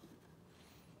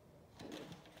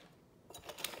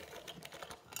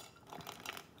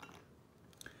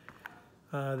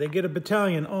 They get a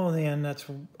battalion. Oh man, that's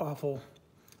awful.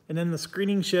 And then the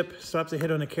screening ship stops a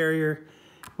hit on a carrier,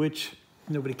 which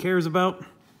nobody cares about.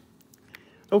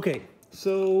 Okay,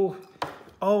 so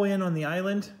all in on the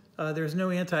island. There's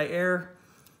no anti-air.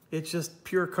 It's just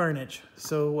pure carnage.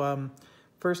 So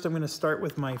first I'm going to start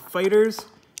with my fighters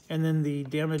and then the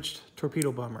damaged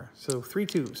torpedo bomber. So 3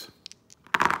 2s.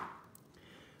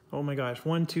 Oh my gosh,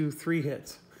 1, 2, 3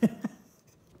 hits.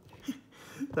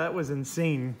 That was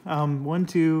insane. 1,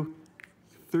 2,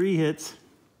 3 hits.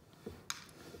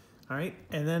 All right,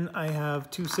 and then I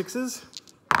have 2 6s.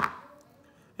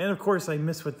 And of course I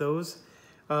miss with those.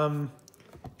 And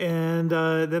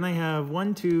then I have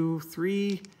 1, 2,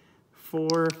 3,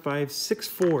 4, 5, 6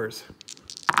 4s.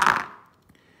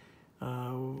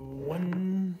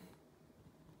 1,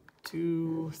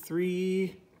 2,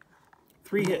 3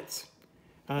 hits.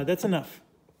 That's enough.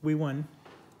 We won.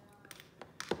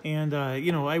 And,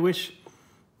 you know, I wish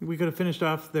we could have finished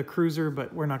off the cruiser,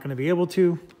 but we're not going to be able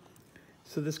to.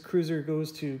 So this cruiser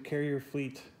goes to Carrier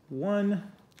Fleet 1,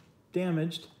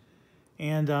 damaged.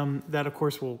 And that, of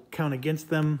course, will count against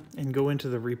them and go into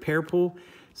the repair pool.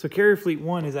 So Carrier Fleet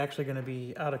 1 is actually going to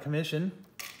be out of commission.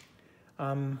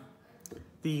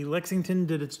 The Lexington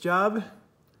did its job,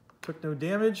 took no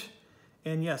damage.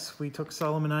 And yes, we took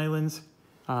Solomon Islands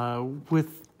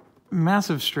with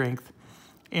massive strength.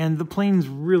 And the planes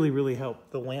really, really help,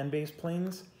 the land-based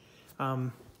planes.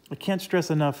 I can't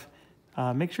stress enough,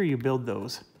 make sure you build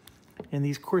those. And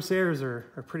these Corsairs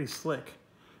are pretty slick.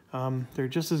 They're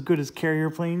just as good as carrier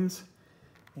planes.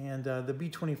 And the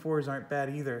B-24s aren't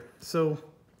bad either. So,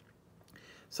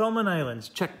 Solomon Islands,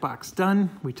 checkbox done.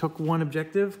 We took 1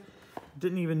 objective.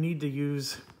 Didn't even need to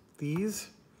use these.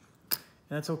 And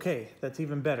that's okay, that's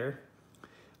even better.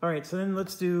 All right, so then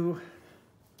let's do...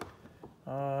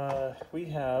 we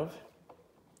have,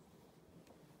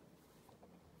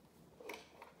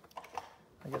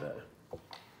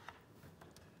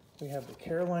 we have the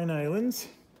Caroline Islands,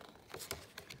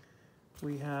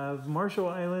 we have Marshall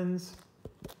Islands,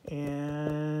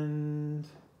 and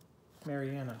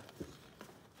Mariana.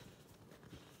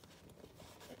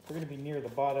 We're going to be near the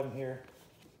bottom here.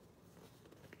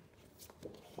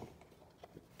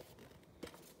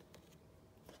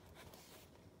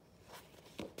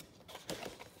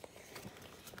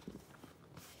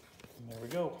 There we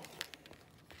go.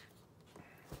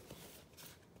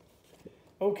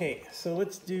 Okay, so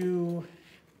let's do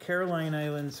Caroline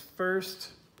Islands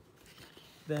first,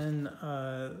 then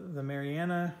the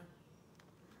Mariana,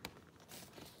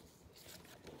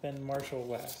 then Marshall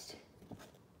last.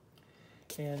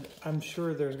 And I'm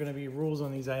sure there's going to be rules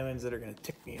on these islands that are going to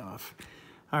tick me off.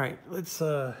 All right, let's...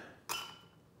 And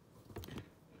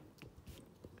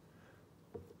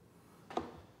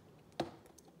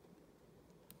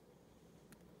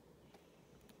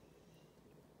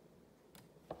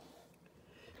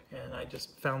I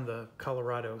just found the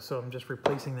Colorado, so I'm just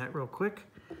replacing that real quick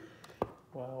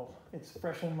while it's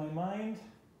fresh in my mind.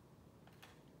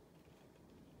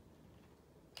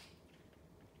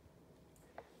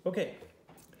 Okay,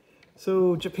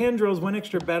 so Japan draws one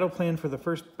extra battle plan for the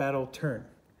first battle turn.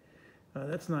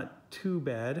 That's not too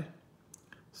bad.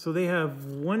 So they have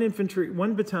one infantry,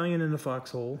 one battalion in the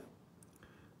foxhole.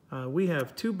 We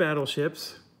have 2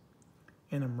 battleships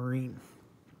and a marine.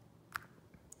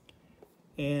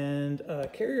 And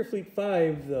Carrier Fleet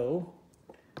 5, though,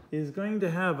 is going to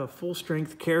have a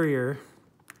full-strength carrier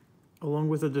along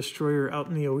with a destroyer out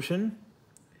in the ocean.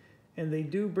 And they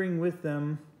do bring with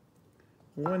them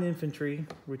 1 infantry,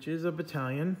 which is a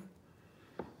battalion,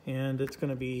 and it's going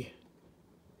to be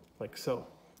like so.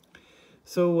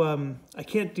 So I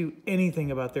can't do anything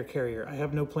about their carrier. I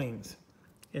have no planes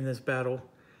in this battle.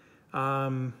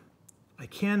 I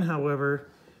can, however,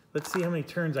 let's see how many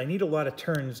turns. I need a lot of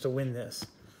turns to win this.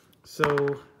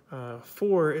 So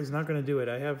 4 is not going to do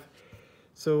it.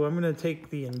 So I'm going to take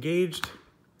the engaged,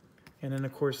 and then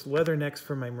of course leathernecks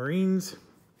for my Marines,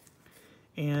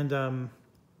 and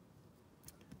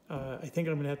I think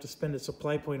I'm going to have to spend a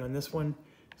supply point on this one.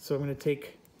 So I'm going to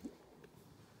take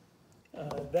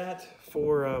that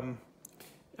for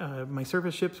my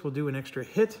surface ships will do an extra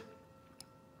hit.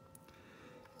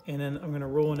 And then I'm going to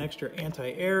roll an extra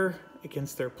anti-air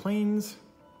against their planes.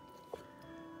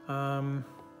 And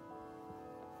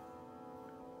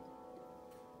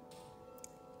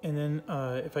then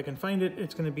if I can find it,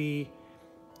 it's going to be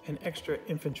an extra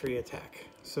infantry attack.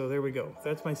 So there we go.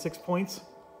 That's my 6 points.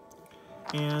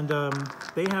 And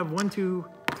they have 1, 2,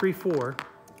 3, 4.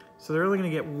 So they're only going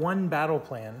to get 1 battle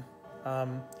plan.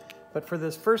 But for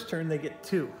this first turn, they get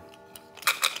 2.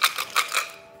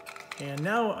 And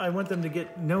now I want them to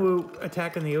get no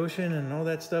attack in the ocean and all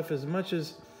that stuff as much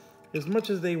as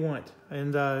they want.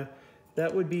 And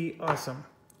that would be awesome.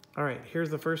 All right, here's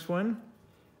the first one.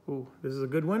 Ooh, this is a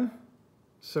good one.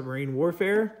 Submarine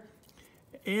warfare.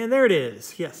 And there it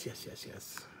is. Yes, yes, yes,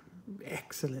 yes.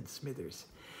 Excellent, Smithers.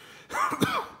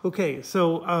 Okay,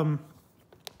 so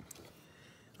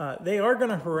they are going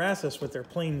to harass us with their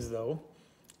planes, though.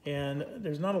 And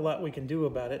there's not a lot we can do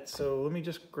about it. So let me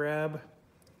just grab...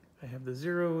 I have the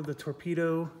 0, the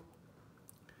torpedo.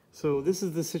 So this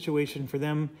is the situation for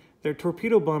them. Their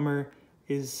torpedo bomber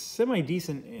is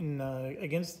semi-decent in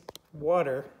against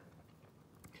water.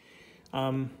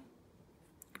 But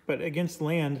against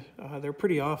land, they're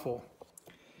pretty awful.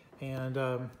 And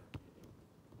there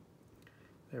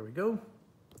we go.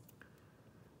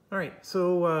 All right,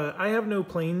 so I have no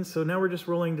planes, so now we're just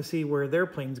rolling to see where their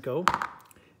planes go.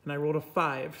 And I rolled a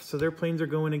 5, so their planes are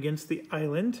going against the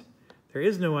island. There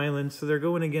is no island, so they're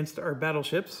going against our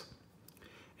battleships.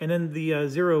 And then the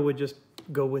 0 would just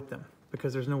go with them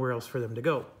because there's nowhere else for them to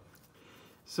go.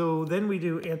 So then we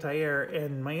do anti-air,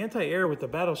 and my anti-air with the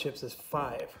battleships is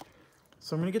 5.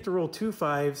 So I'm going to get to roll 2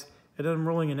 5s, and then I'm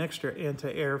rolling an extra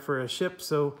anti-air for a ship,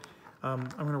 so I'm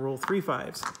going to roll 3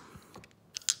 5s.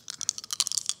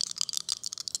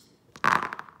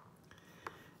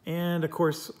 And of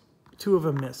course, 2 of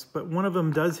them miss, but 1 of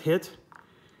them does hit.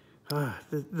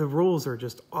 The rolls are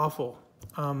just awful.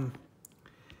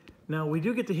 Now, we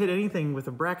do get to hit anything with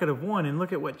a bracket of 1, and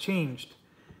look at what changed.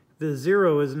 The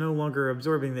 0 is no longer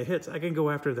absorbing the hits. I can go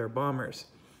after their bombers.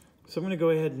 So I'm going to go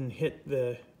ahead and hit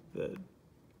the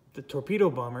torpedo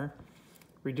bomber,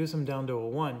 reduce them down to a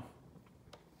 1.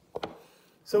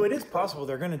 So it is possible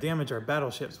they're going to damage our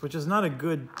battleships, which is not a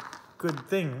good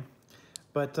thing.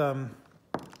 But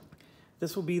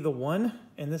this will be the 1,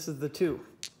 and this is the 2.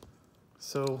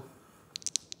 So...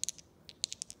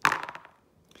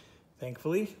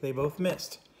 thankfully, they both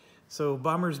missed. So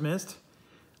bombers missed.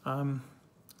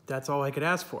 That's all I could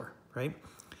ask for, right?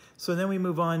 So then we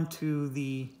move on to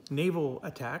the naval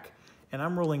attack, and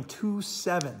I'm rolling 2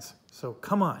 7s. So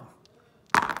come on.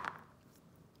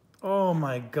 Oh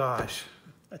my gosh.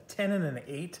 A 10 and an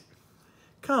 8?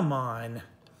 Come on.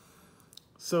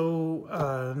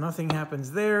 So nothing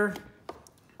happens there.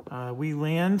 We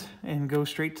land and go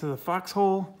straight to the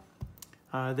foxhole.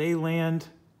 They land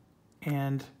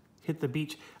and hit the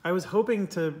beach. I was hoping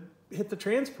to hit the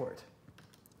transport.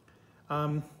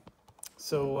 All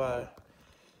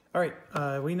right,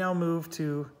 we now move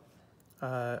to,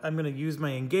 I'm going to use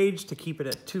my engage to keep it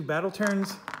at 2 battle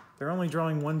turns. They're only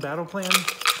drawing 1 battle plan.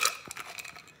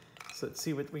 So let's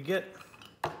see what we get.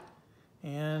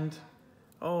 And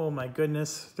Oh my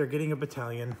goodness, they're getting a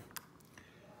battalion.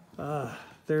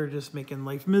 They're just making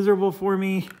life miserable for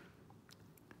me.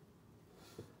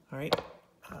 All right,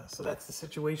 so that's the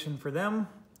situation for them.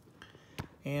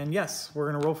 And yes,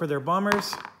 we're gonna roll for their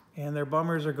bombers, and their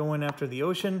bombers are going after the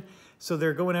ocean. So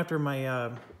they're going after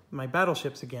my, my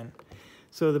battleships again.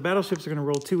 So the battleships are gonna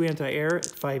roll 2 anti-air at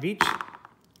 5 each,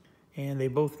 and they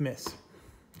both miss.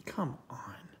 Come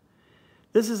on.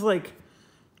 This is like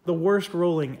the worst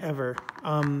rolling ever.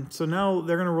 So now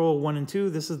they're gonna roll 1 and 2.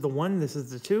 This is the 1, this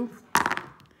is the 2.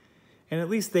 And at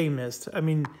least they missed. I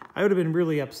mean, I would have been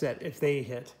really upset if they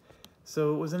hit.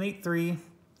 So it was an 8-3.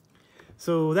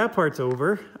 So that part's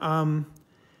over.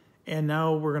 And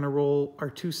now we're gonna roll our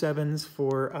 2 7s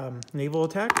for naval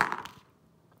attack.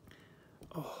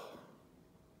 Oh.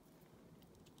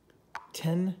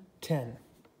 10-10.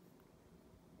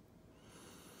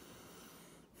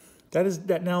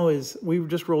 That now is, we've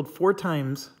just rolled 4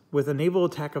 times with a naval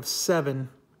attack of 7,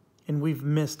 and we've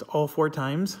missed all 4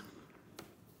 times.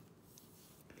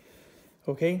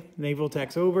 Okay, naval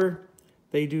attack's over.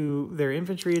 They do their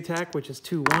infantry attack, which is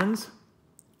 2 1s.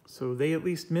 So they at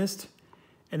least missed.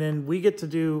 And then we get to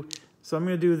do, so I'm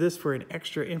gonna do this for an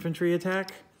extra infantry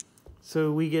attack.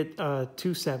 So we get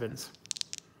 2 7s.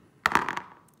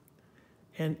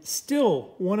 And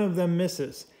still one of them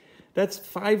misses. That's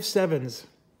 5 7s.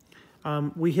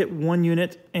 We hit 1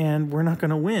 unit and we're not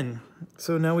gonna win.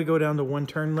 So now we go down to 1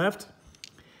 turn left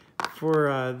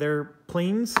for their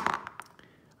planes.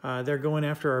 They're going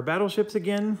after our battleships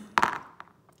again.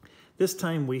 This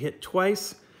time we hit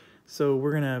twice. So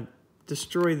we're gonna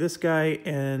destroy this guy,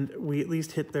 and we at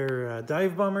least hit their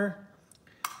dive bomber.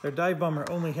 Their dive bomber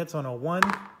only hits on a 1,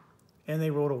 and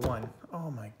they rolled a 1. Oh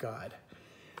my God.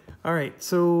 All right,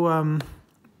 so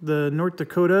the North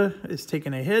Dakota is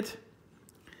taking a hit,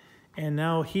 and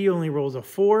now he only rolls a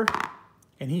 4,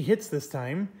 and he hits this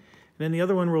time. And then the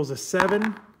other one rolls a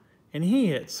 7, and he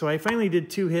hits. So I finally did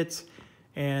 2 hits,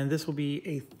 and this will be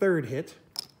a 3rd hit.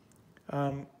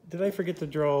 Did I forget to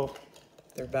draw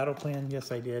their battle plan? Yes,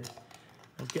 I did.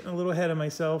 I was getting a little ahead of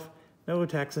myself. No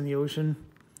attacks in the ocean.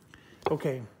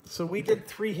 Okay, so we did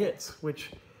 3 hits,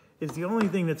 which is the only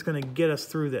thing that's going to get us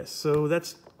through this. So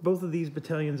that's, both of these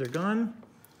battalions are gone.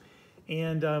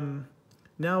 And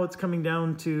now it's coming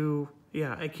down to,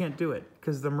 yeah, I can't do it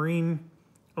because the Marine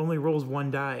only rolls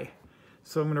 1 die.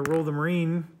 So I'm going to roll the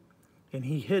Marine, and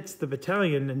he hits the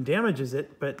battalion and damages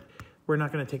it, but we're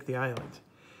not going to take the island.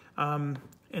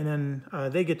 And then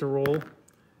they get to roll.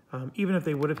 Even if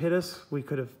they would have hit us, we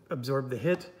could have absorbed the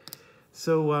hit.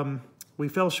 So we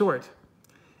fell short.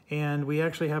 And we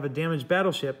actually have a damaged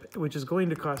battleship, which is going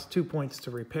to cost 2 points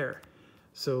to repair.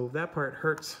 So that part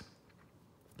hurts.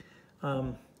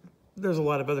 There's a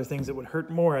lot of other things that would hurt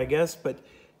more, I guess, but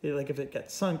like if it got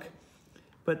sunk.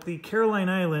 But the Caroline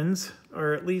Islands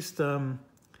are, at least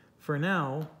for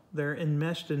now, they're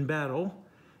enmeshed in battle.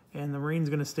 And the Marine's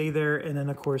going to stay there. And then,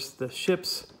 of course, the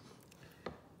ships,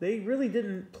 they really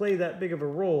didn't play that big of a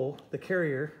role, the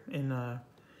carrier. And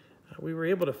we were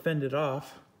able to fend it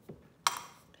off.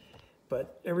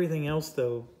 But everything else,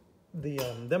 though,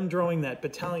 them drawing that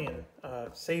battalion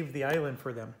saved the island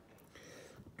for them.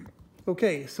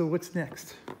 Okay, so what's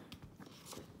next?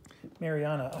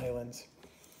 Mariana Islands,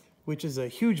 which is a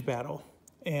huge battle.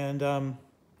 And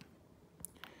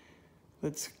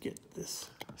let's get this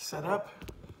set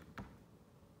up.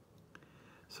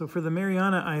 So for the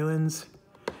Mariana Islands,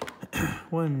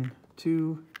 1,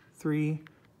 2, 3,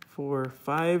 4,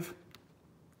 5.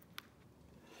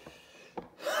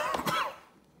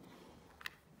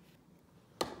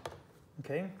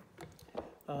 Okay.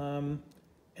 And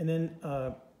then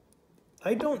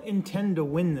I don't intend to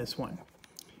win this one.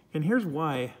 And here's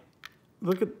why.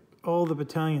 Look at all the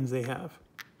battalions they have.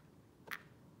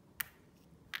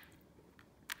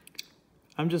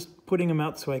 I'm just putting them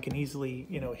out so I can easily,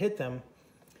 you know, hit them.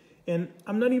 And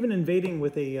I'm not even invading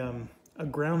with a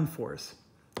ground force.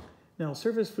 Now,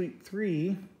 Surface Fleet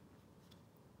 3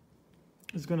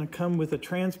 is going to come with a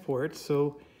transport.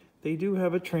 So they do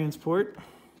have a transport.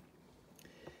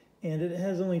 And it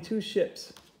has only 2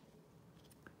 ships.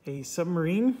 A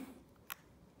submarine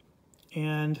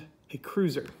and a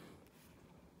cruiser.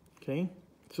 Okay,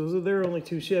 so those are their only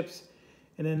 2 ships.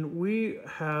 And then we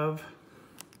have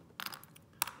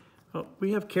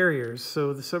carriers.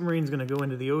 So the submarine's going to go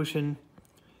into the ocean.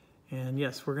 And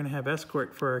yes, we're going to have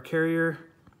escort for our carrier,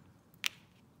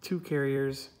 2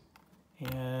 carriers,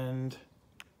 and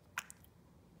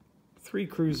 3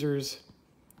 cruisers,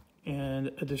 and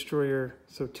a destroyer.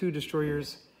 So 2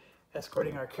 destroyers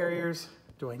escorting our carriers.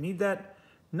 Do I need that?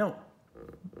 No.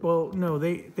 Well, no,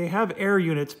 they have air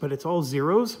units, but it's all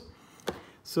zeros.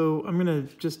 So I'm gonna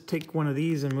just take one of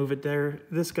these and move it there.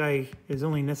 This guy is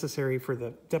only necessary for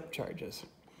the depth charges.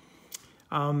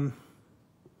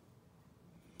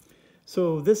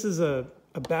 So this is a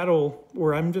battle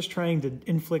where I'm just trying to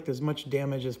inflict as much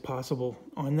damage as possible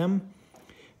on them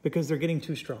because they're getting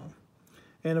too strong.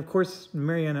 And of course,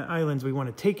 Mariana Islands, we want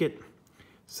to take it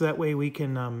so that way we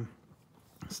can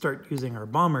start using our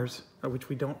bombers, which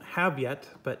we don't have yet,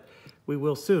 but we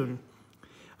will soon.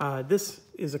 This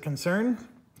is a concern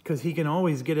because he can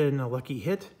always get in a lucky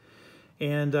hit,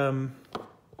 and I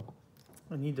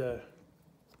need to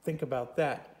think about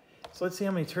that. So let's see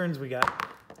how many turns we got.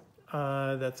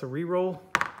 That's a reroll.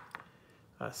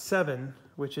 7,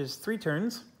 which is 3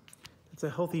 turns. It's a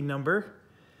healthy number.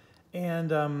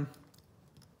 And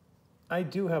I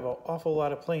do have an awful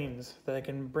lot of planes that I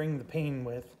can bring the pain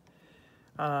with.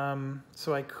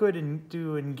 So I could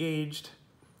do engaged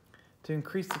to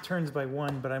increase the turns by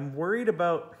 1, but I'm worried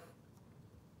about...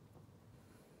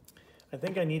 I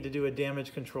think I need to do a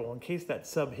damage control in case that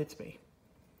sub hits me.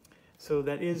 So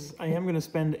that is, I am going to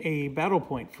spend a battle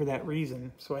point for that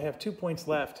reason. So I have 2 points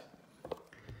left.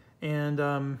 And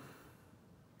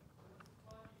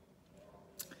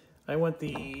I want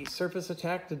the surface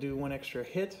attack to do 1 extra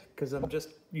hit because I'm just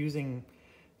using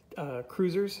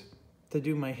cruisers to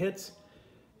do my hits.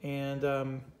 And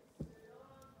then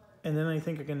I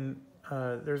think I can,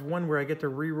 there's one where I get to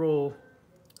reroll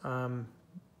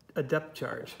a depth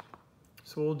charge.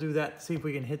 So we'll do that, see if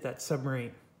we can hit that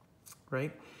submarine,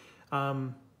 right?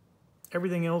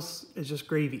 Everything else is just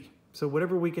gravy. So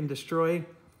whatever we can destroy,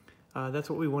 that's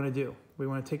what we want to do. We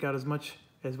want to take out as much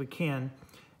as we can.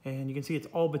 And you can see it's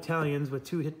all battalions with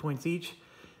 2 hit points each.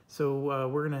 So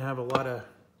we're going to have a lot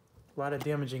of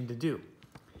damaging to do.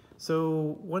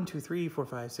 So 1, 2, 3, 4,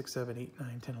 5, 6, 7, 8,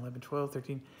 9, 10, 11, 12,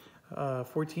 13,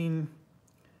 14.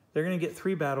 They're going to get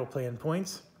 3 battle plan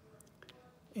points.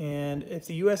 And if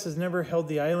the U.S. has never held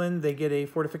the island, they get a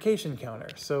fortification counter.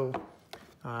 So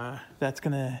that's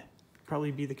going to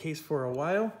probably be the case for a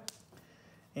while.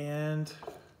 And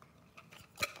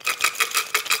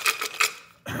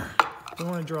we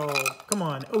want to draw, come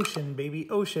on, ocean, baby,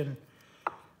 ocean.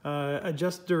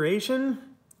 Adjust duration,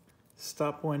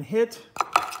 stop 1 hit,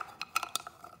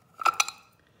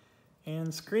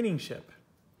 and screening ship.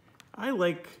 I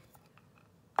like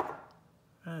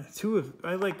 2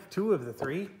 of the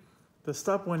 3. The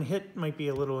stop 1 hit might be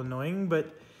a little annoying,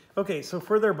 but okay. So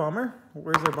for their bomber,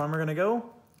 where's their bomber going to go?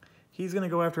 He's going to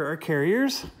go after our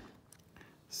carriers.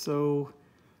 So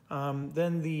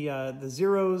then the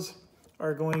zeros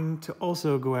are going to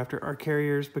also go after our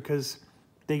carriers because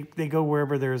they go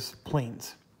wherever there's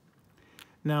planes.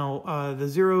 Now the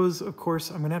zeros, of course,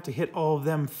 I'm going to have to hit all of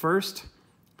them first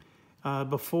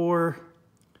before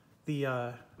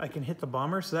the I can hit the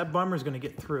bomber. So that bomber is going to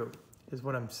get through, is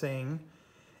what I'm saying.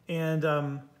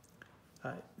 And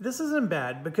this isn't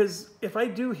bad because if I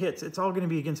do hits, it's all going to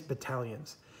be against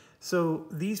battalions. So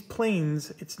these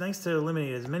planes, it's nice to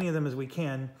eliminate as many of them as we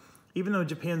can, even though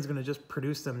Japan's going to just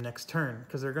produce them next turn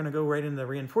because they're going to go right into the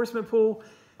reinforcement pool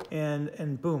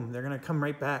and boom, they're going to come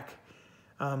right back.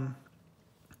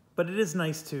 But it is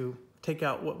nice to take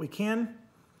out what we can.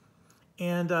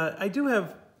 And I do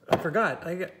have, I forgot,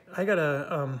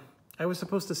 I was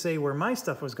supposed to say where my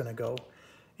stuff was going to go.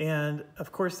 And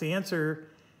of course the answer,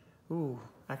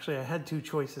 actually I had 2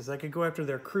 choices. I could go after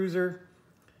their cruiser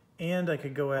and I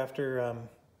could go after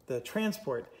the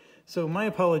transport. So my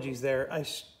apologies there.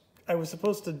 I was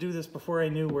supposed to do this before I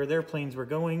knew where their planes were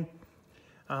going.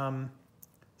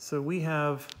 So we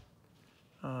have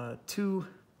 2,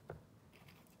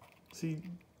 see,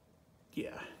 yeah.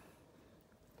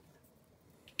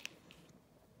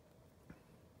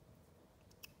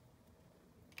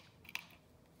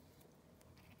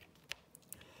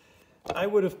 I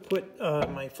would have put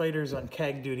my fighters on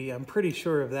CAG duty. I'm pretty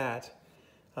sure of that.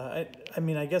 I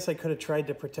mean, I guess I could have tried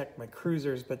to protect my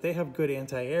cruisers, but they have good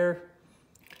anti-air.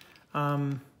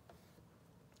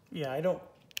 Yeah, I don't...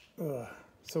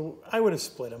 So I would have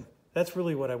split them. That's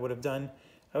really what I would have done.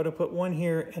 I would have put 1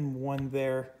 here and 1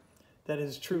 there. That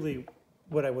is truly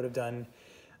what I would have done.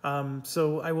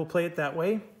 So I will play it that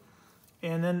way.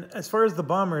 And then as far as the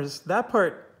bombers, that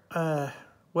part,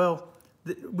 well...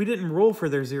 we didn't roll for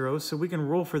their zeros, so we can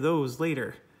roll for those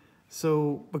later.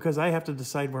 So, because I have to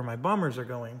decide where my bombers are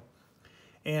going.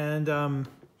 And I'm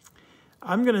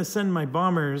going to send my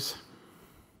bombers...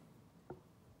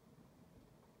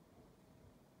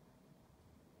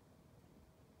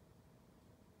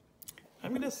 I'm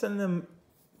going to send them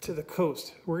to the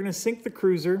coast. We're going to sink the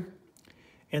cruiser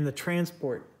and the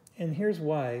transport. And here's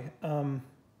why.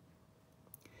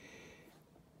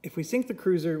 If we sink the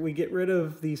cruiser, we get rid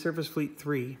of the Surface Fleet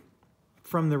 3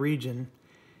 from the region.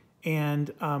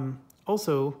 And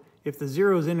also, if the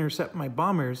zeros intercept my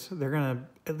bombers, they're going to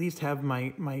at least have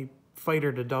my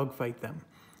fighter to dogfight them.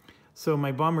 So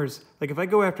my bombers, like if I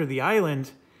go after the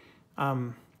island,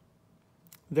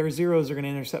 their zeros are going to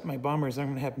intercept my bombers. I'm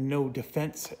going to have no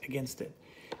defense against it.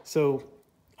 So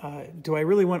do I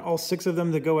really want all 6 of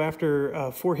them to go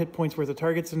after 4 hit points worth of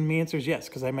targets? And the answer is yes,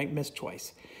 because I might miss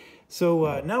twice.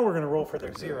 So now we're going to roll for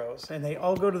their zeros. And they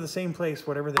all go to the same place,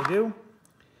 whatever they do.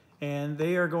 And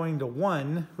they are going to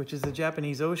 1, which is the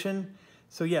Japanese Ocean.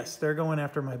 So yes, they're going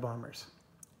after my bombers.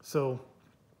 So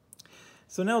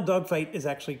now dogfight is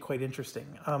actually quite interesting.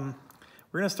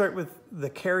 We're going to start with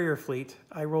the carrier fleet.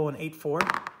 I roll an 8-4,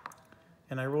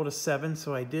 and I rolled a 7,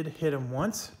 so I did hit him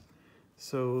once.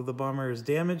 So the bomber is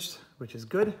damaged, which is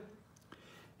good.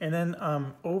 And then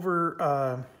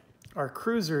over our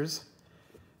cruisers,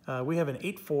 we have an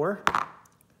 8-4,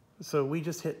 so we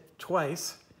just hit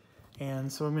twice.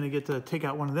 And so I'm going to get to take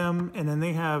out one of them. And then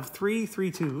they have 3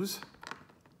 3-2s.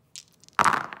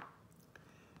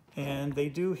 And they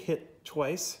do hit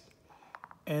twice.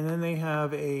 And then they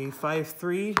have a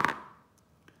 5-3.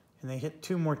 And they hit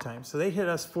 2 more times. So they hit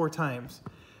us 4 times.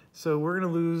 So we're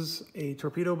going to lose a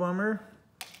torpedo bomber.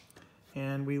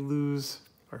 And we lose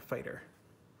our fighter.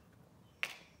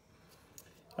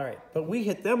 All right, but we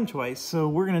hit them twice. So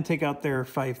we're going to take out their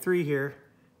 5-3 here.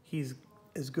 He's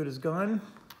as good as gone.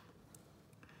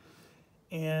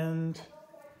 And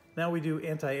now we do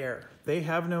anti-air. They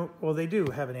have no, well, they do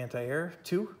have an anti-air,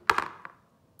 2.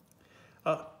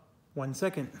 1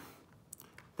 second.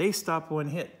 They stop 1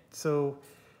 hit. So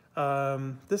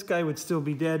this guy would still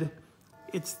be dead.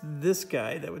 It's this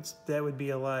guy that would be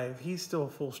alive. He's still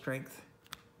full strength.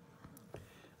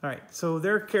 All right, so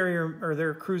their carrier or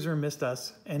their cruiser missed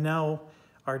us, and now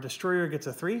our destroyer gets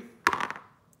a 3.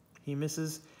 He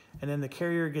misses, and then the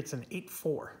carrier gets an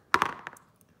 8-4.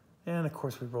 And of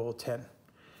course we roll a 10.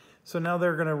 So now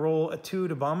they're gonna roll a 2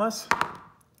 to bomb us.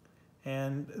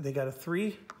 And they got a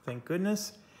 3, thank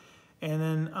goodness. And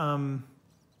then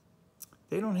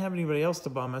they don't have anybody else to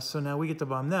bomb us, so now we get to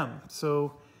bomb them.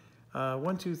 So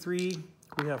 1, 2, 3,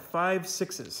 we have 5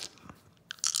 6s.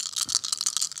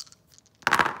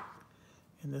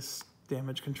 And this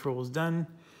damage control is done.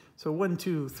 So 1,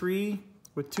 2, 3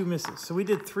 with 2 misses. So we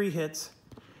did 3 hits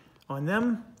on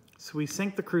them. So we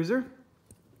sank the cruiser.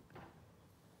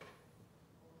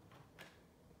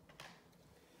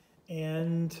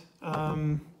 And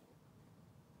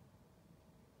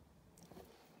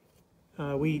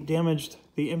we damaged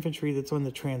the infantry that's on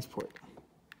the transport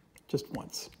just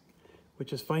once,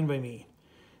 which is fine by me.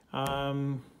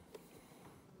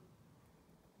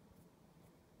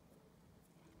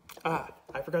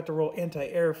 I forgot to roll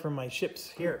anti-air for my ships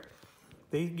here.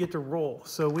 They get to roll.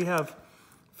 So we have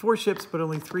 4 ships, but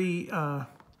only 3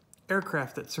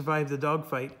 aircraft that survive the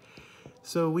dogfight.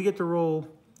 So we get to roll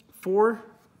 4.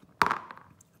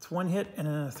 It's 1 hit and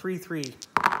a 3-3.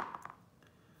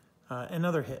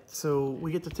 Another hit. So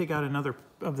we get to take out another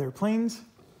of their planes.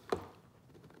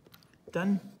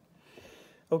 Done.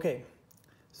 Okay,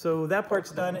 so that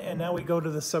part's done, and now we go to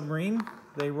the submarine.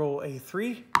 They roll a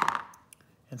 3,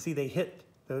 and see they hit,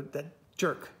 that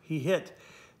jerk, he hit.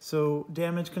 So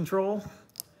damage control,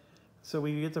 so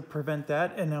we get to prevent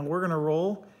that, and now we're gonna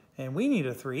roll, and we need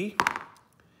a 3.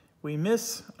 We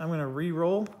miss, I'm gonna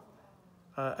re-roll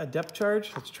a depth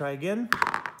charge. Let's try again,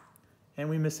 and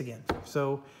we miss again.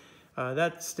 So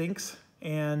that stinks,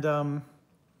 and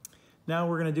now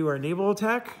we're gonna do our naval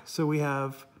attack. So we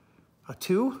have a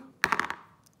 2,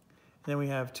 then we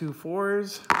have 2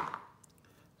 4s.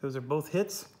 Those are both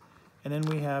hits. And then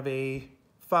we have a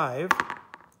 5,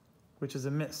 which is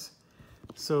a miss.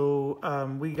 So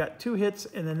we got 2 hits,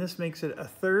 and then this makes it a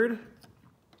 3rd.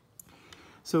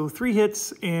 So 3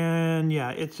 hits, and yeah,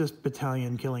 it's just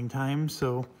battalion killing time.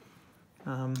 So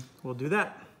we'll do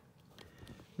that.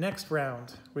 Next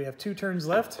round, we have 2 turns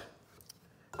left.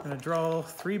 I'm gonna draw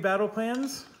 3 battle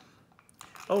plans.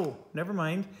 Oh, never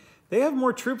mind. They have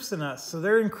more troops than us, so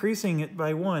they're increasing it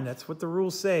by 1. That's what the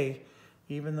rules say,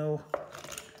 even though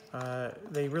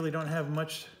they really don't have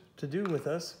much to do with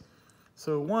us.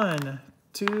 So 1,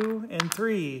 2, and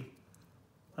 3.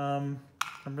 I'm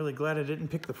really glad I didn't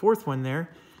pick the 4th one there.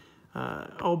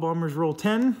 All bombers roll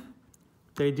 10.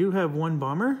 They do have 1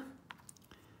 bomber.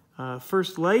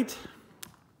 First light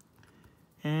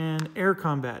and air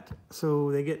combat.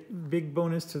 So they get big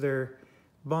bonus to their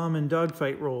bomb and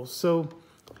dogfight rolls. So,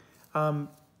 and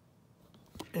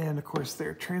of course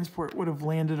their transport would have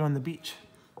landed on the beach.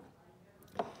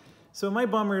 So my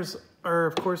bombers are,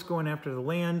 of course, going after the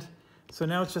land. So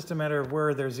now it's just a matter of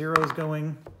where their 0 is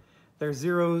going. Their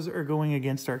zeros are going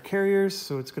against our carriers,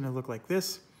 so it's going to look like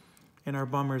this, and our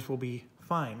bombers will be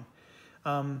fine.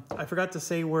 I forgot to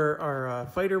say where our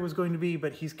fighter was going to be,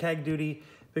 but he's CAG duty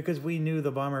because we knew the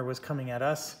bomber was coming at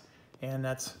us, and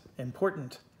that's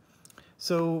important.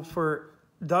 So for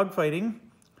dogfighting,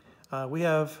 we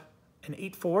have an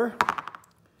 8-4,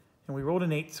 and we rolled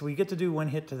an 8, so we get to do 1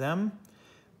 hit to them,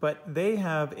 but they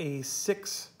have a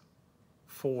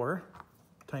 6-4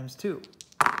 times 2.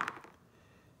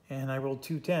 And I rolled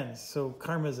 2 10s, so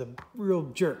Karma's a real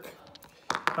jerk.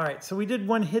 All right, so we did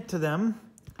 1 hit to them,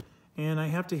 and I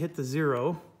have to hit the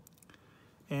 0.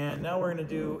 And now we're gonna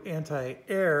do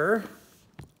anti-air.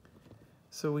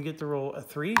 So we get to roll a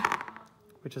 3,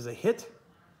 which is a hit.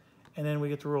 And then we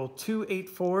get to roll 2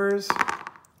 8-4s,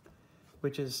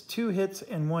 which is 2 hits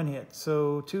and 1 hit.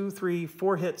 So 2, 3,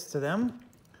 4 hits to them.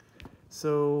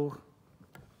 So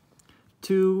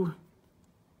 2,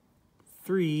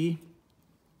 3,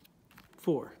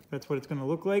 4. That's what it's going to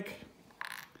look like.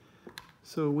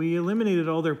 So we eliminated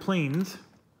all their planes,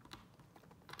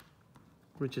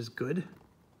 which is good.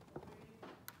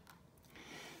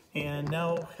 And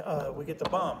now we get the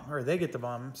bomb, or they get the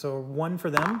bomb. So 1 for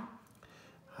them.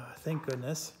 Thank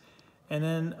goodness. And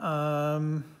then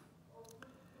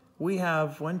we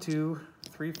have 1, 2,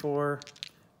 3, 4,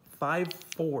 5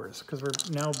 4s because we're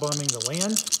now bombing the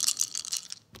land.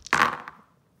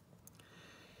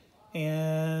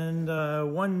 And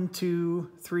 1, 2,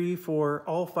 3, 4,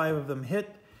 all 5 of them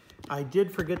hit. I did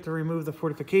forget to remove the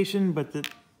fortification, but the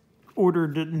order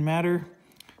didn't matter.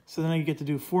 So then I get to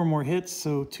do 4 more hits,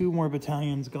 so 2 more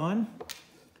battalions gone.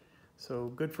 So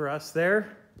good for us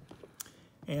there.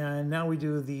 And now we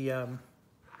do the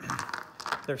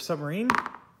their submarine,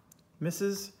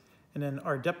 misses, and then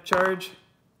our depth charge,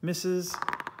 misses,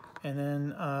 and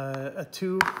then a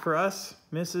 2 for us,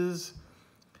 misses,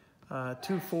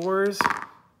 2 4s,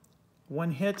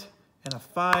 1 hit, and a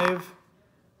 5,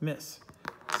 miss.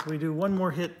 So we do 1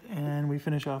 more hit and we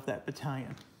finish off that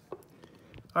battalion.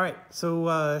 All right,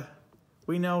 so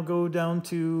we now go down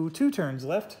to 2 turns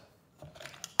left.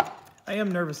 I am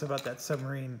nervous about that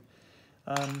submarine.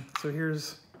 So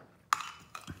here's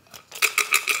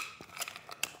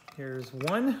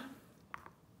 1,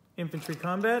 infantry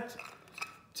combat,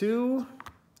 2,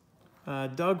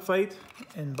 dogfight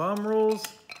and bomb rolls,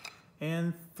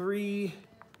 and 3,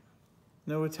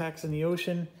 no attacks in the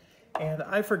ocean. And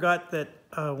I forgot that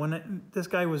when this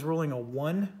guy was rolling a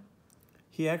 1,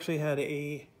 he actually had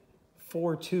a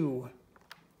 4-2.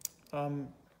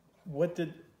 I'm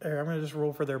gonna just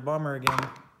roll for their bomber again.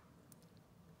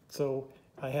 So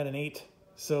I had an 8,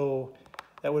 so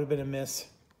that would have been a miss.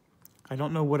 I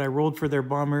don't know what I rolled for their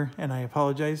bomber, and I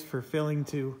apologize for failing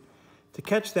to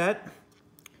catch that.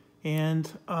 And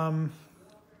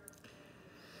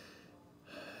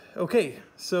okay,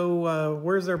 so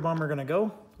where's their bomber gonna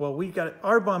go? Well,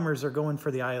 our bombers are going for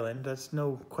the island. That's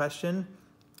no question.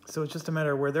 So it's just a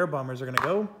matter of where their bombers are gonna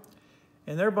go.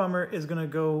 And their bomber is gonna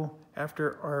go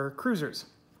after our cruisers.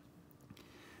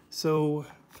 So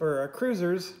for our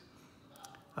cruisers,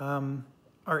 our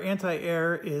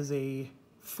anti-air is a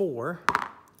 4.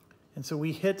 And so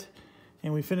we hit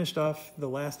and we finished off the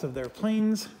last of their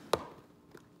planes.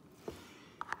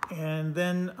 And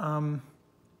then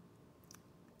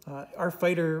our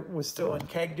fighter was still on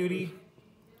CAG duty,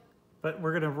 but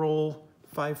we're gonna roll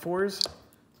 5 4s.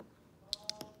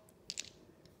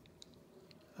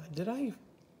 Did I?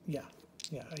 Yeah,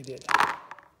 I did.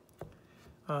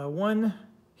 1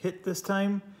 hit this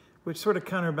time, which sort of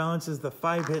counterbalances the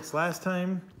 5 hits last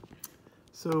time.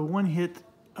 So 1 hit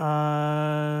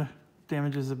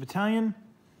damages the battalion.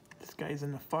 This guy's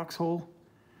in the foxhole.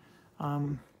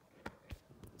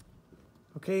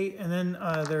 Okay, and then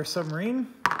their submarine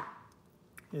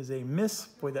is a miss.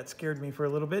 Boy, that scared me for a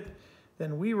little bit.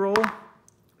 Then we roll,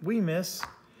 we miss,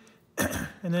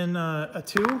 and then a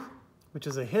 2, which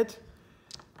is a hit,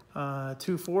 2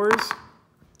 4s,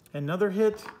 another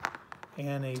hit,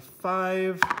 and a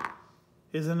 5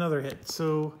 is another hit.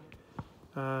 So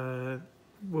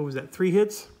what was that, 3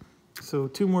 hits? So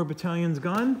 2 more battalions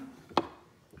gone.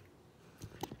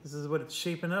 This is what it's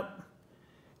shaping up.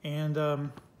 And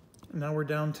now we're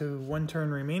down to 1 turn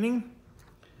remaining.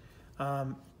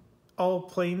 All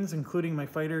planes, including my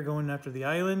fighter, going after the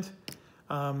island.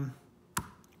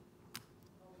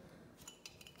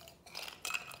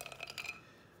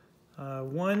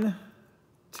 1,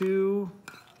 2,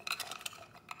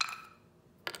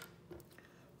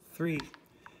 3.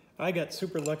 I got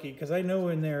super lucky because I know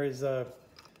in there is the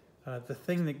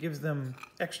thing that gives them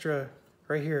extra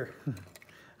right here.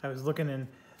 I was looking, and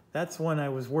that's one I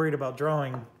was worried about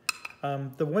drawing.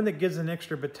 The one that gives an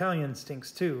extra battalion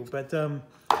stinks too, but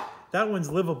That one's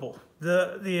livable.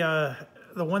 The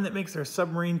one that makes their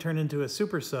submarine turn into a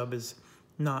super sub is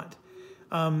not.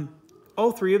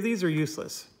 All three of these are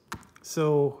useless.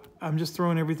 So I'm just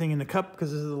throwing everything in the cup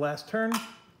because this is the last turn.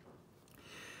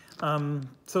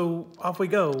 So off we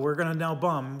go. We're gonna now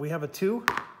bomb. We have a 2,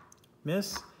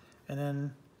 miss, and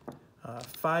then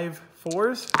 5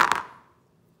 4s.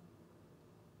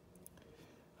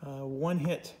 1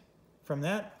 hit from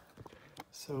that.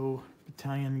 So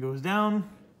battalion goes down.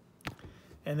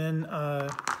 And then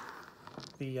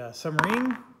the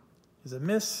submarine is a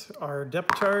miss. Our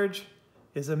depth charge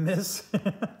is a miss.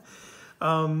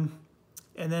 And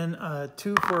then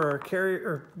 2 for our carrier,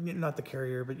 or not the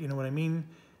carrier, but you know what I mean.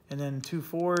 And then 2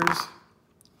 4s.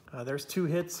 There's 2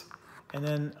 hits. And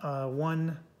then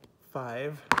 1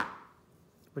 5,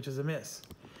 which is a miss.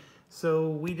 So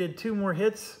we did 2 more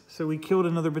hits. So we killed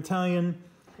another battalion.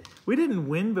 We didn't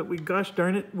win, but we, gosh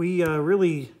darn it, we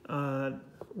really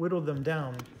whittled them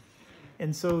down.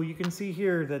 And so you can see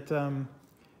here that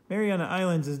Mariana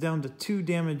Islands is down to 2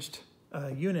 damaged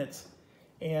units.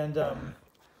 And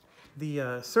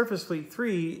the Surface Fleet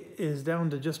 3 is down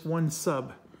to just 1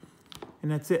 sub. And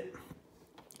that's it.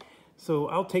 So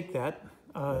I'll take that.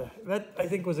 That, I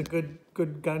think, was a good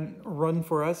gun run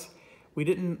for us. We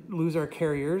didn't lose our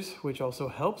carriers, which also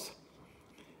helps.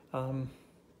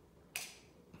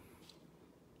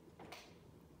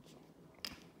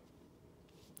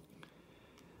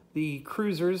 The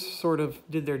cruisers sort of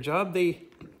did their job. They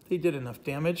did enough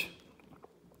damage.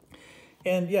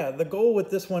 And yeah, the goal with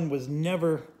this one was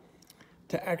never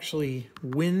to actually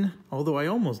win, although I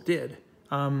almost did.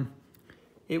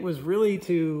 It was really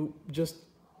to just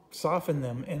soften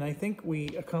them, and I think we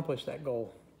accomplished that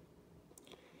goal.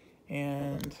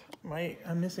 And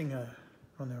I'm missing a,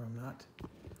 oh no, I'm not.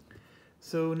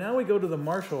 So now we go to the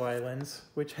Marshall Islands,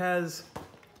 which has,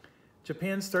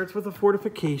 Japan starts with a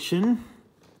fortification,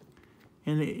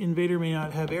 and the invader may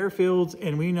not have airfields,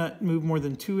 and we not move more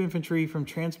than 2 infantry from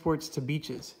transports to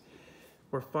beaches,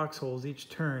 or foxholes each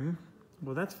turn.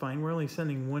 Well, that's fine. We're only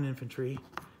sending 1 infantry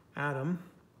at them.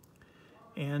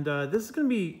 And this is going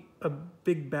to be a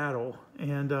big battle,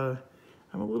 and I'm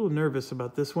a little nervous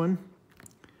about this one.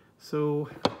 So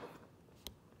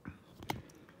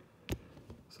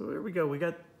there we go. We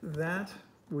got that.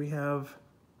 We have,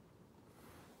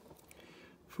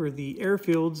 for the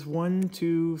airfields, 1,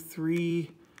 2,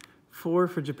 3, 4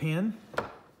 for Japan.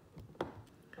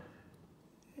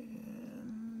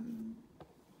 And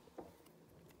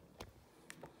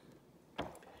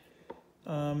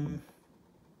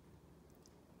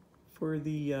for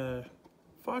the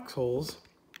foxholes,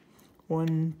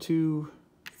 1, 2,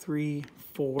 3,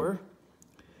 4,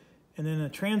 and then a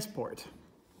transport.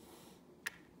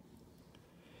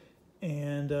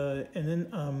 And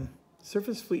then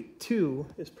Surface Fleet 2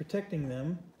 is protecting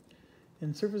them,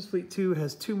 and Surface Fleet 2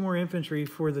 has 2 more infantry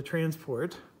for the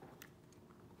transport,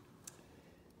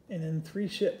 and then 3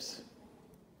 ships,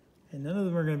 and none of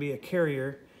them are going to be a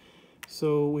carrier.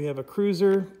 So we have a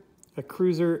cruiser,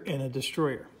 and a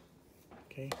destroyer.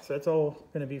 Okay, so that's all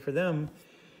going to be for them.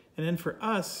 And then for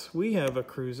us, we have a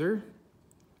cruiser,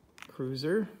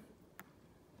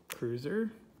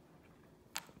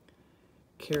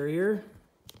 carrier.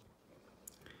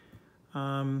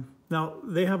 Now,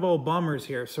 they have all bombers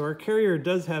here, so our carrier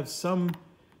does have some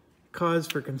cause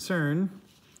for concern.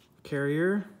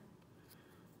 Carrier.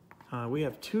 We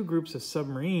have 2 groups of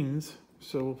submarines,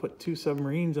 so we'll put 2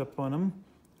 submarines up on them.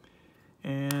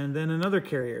 And then another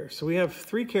carrier. So we have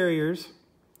 3 carriers,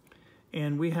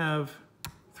 and we have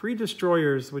 3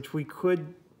 destroyers, which we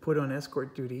could put on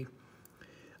escort duty.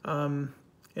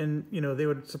 And, you know, they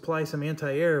would supply some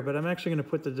anti-air, but I'm actually going to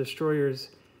put the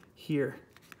destroyers here.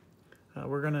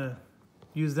 We're going to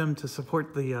use them to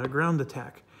support the ground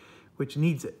attack, which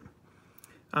needs it.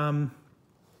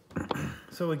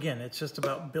 So again, it's just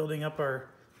about building up our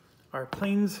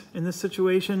planes in this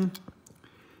situation.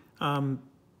 I'm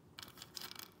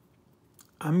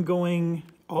going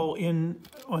all in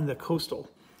on the coastal.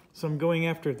 So I'm going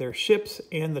after their ships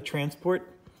and the transport,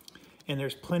 and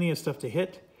there's plenty of stuff to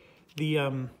hit.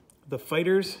 The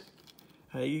fighters,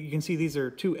 you can see these are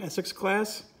 2 Essex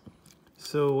class.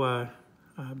 So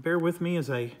bear with me as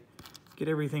I get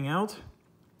everything out.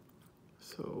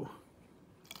 So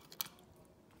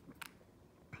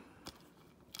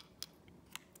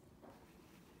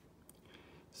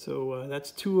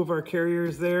that's 2 of our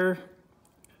carriers there.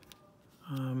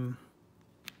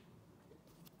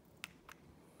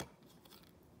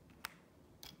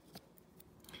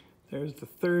 There's the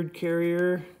 3rd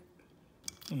carrier,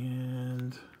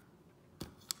 and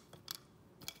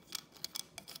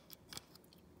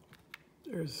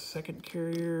there's the 2nd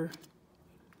carrier,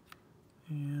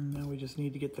 And now we just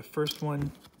need to get the first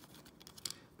one.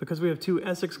 Because we have 2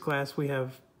 Essex class, we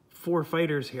have 4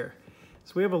 fighters here.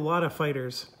 So we have a lot of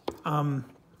fighters.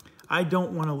 I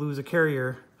don't want to lose a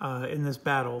carrier in this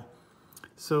battle.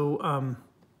 So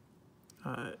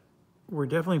we're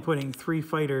definitely putting 3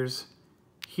 fighters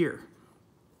here.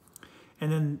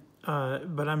 And then,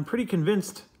 but I'm pretty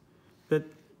convinced that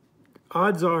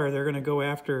odds are they're going to go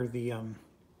after the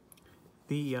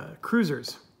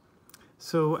cruisers.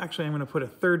 So actually I'm going to put a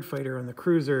 3rd fighter on the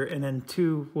cruiser, and then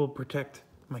 2 will protect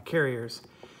my carriers.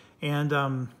 And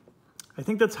I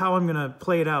think that's how I'm going to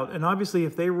play it out. And obviously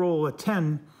if they roll a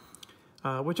 10,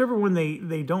 whichever one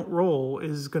they don't roll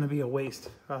is going to be a waste.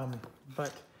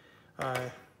 But I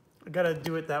got to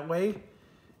do it that way.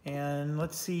 And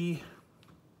let's see.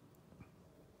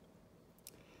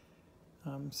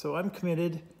 So I'm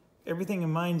committed. Everything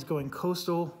in mine's going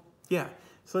coastal. Yeah,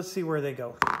 so let's see where they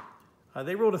go.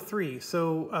 They rolled a 3,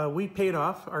 so we paid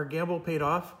off. Our gamble paid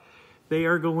off. They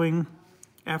are going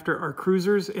after our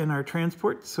cruisers and our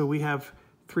transport, so we have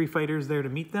 3 fighters there to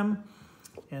meet them.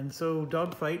 And so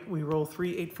dogfight, we roll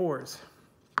 3 8-4s.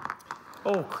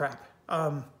 Oh crap.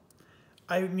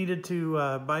 I needed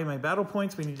to buy my battle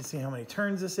points. We need to see how many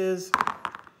turns this is.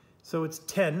 So it's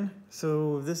 10.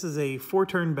 So this is a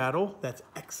 4-turn battle. That's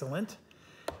excellent.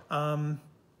 And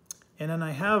then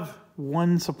I have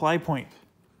 1 supply point,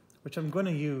 which I'm going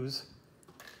to use.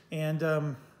 And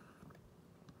would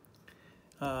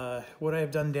I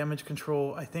have done damage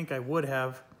control? I think I would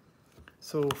have.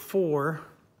 So 4.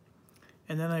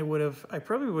 And then I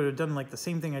probably would have done like the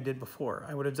same thing I did before.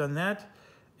 I would have done that.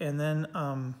 And then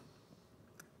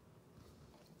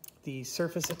the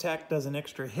surface attack does an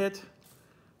extra hit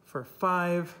for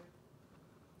 5.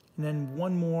 And then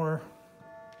 1 more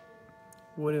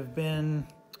would have been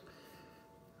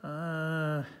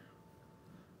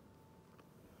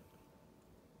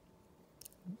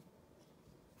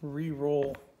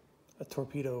re-roll a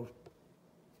torpedo.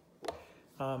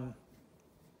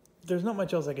 There's not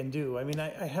much else I can do. I mean,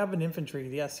 I have an infantry.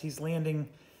 Yes, he's landing.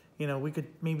 You know, we could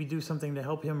maybe do something to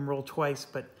help him roll twice,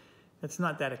 but it's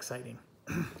not that exciting.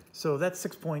 So that's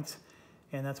 6 points,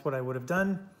 and that's what I would have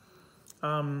done.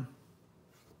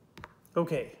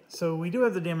 Okay, so we do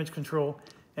have the damage control,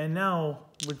 and now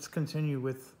let's continue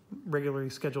with regularly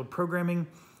scheduled programming.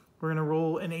 We're going to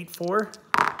roll an 8-4,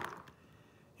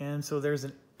 and so there's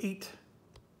an 8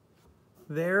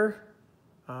 there,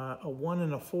 a 1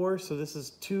 and a 4, so this is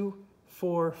 2,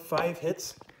 4, 5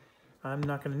 hits. I'm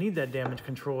not going to need that damage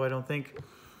control, I don't think.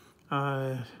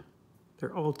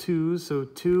 They're all 2s, so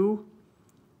 2,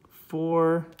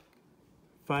 4,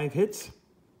 5 hits.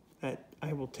 That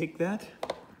I will take that.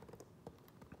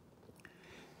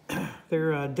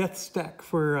 Their death stack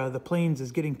for the planes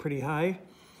is getting pretty high.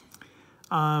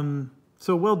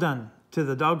 So well done to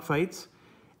the dogfights.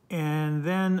 And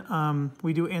then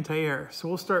we do anti-air. So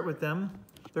we'll start with them.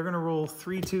 They're going to roll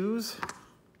 3 2s.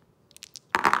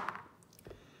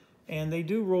 And they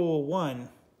do roll 1.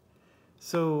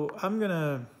 So I'm going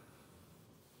to...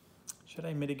 Should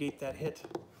I mitigate that hit?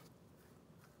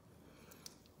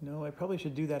 No, I probably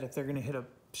should do that if they're going to hit a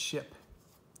ship.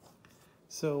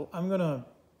 So I'm going to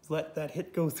let that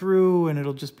hit go through, and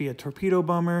it'll just be a torpedo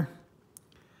bomber.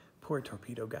 Poor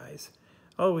torpedo guys.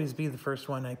 Always be the first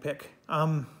one I pick.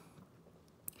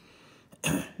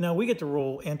 Now we get to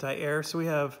roll anti-air, so we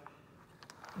have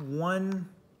 1...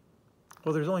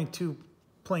 Well, there's only 2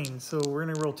 planes, so we're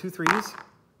going to roll 2 3s.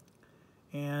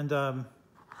 And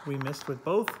we missed with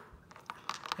both.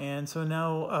 And so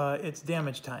now it's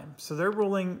damage time. So they're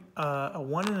rolling a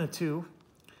 1 and a 2.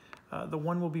 The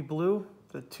 1 will be blue.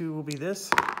 The 2 will be this.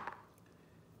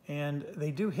 And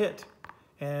they do hit.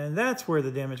 And that's where the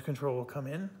damage control will come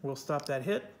in. We'll stop that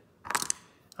hit.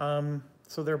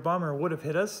 So their bomber would have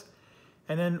hit us.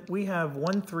 And then we have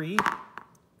 1 3,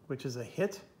 which is a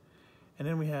hit. And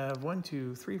then we have 1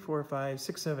 2 3 4 5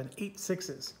 6 7 8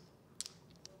 6s.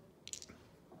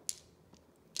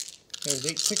 There's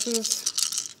 8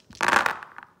 6s.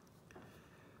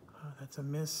 That's a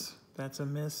miss. That's a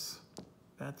miss.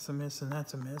 That's a miss, and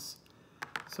that's a miss.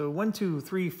 So 1 2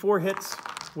 3 4 hits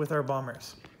with our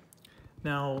bombers.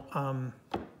 Now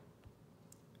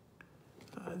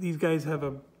these guys have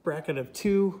a bracket of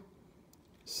 2,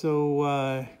 so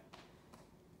I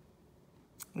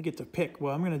get to pick.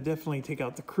 Well, I'm going to definitely take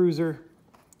out the cruiser.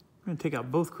 I'm going to take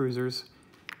out both cruisers.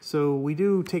 So we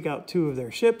do take out 2 of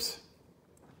their ships.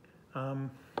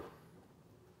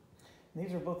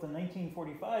 These are both the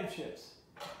 1945 ships.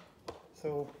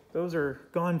 So those are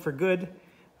gone for good.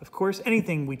 Of course,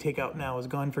 anything we take out now is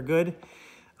gone for good.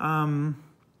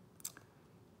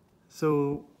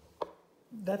 So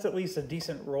that's at least a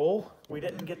decent roll. We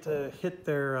didn't get to hit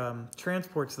their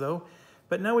transports though.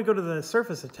 But now we go to the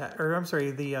surface attack, or I'm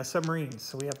sorry, the submarines.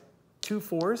 So we have 2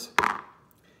 4s,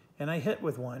 and I hit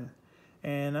with 1.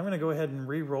 And I'm gonna go ahead and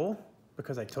re-roll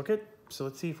because I took it. So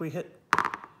let's see if we hit.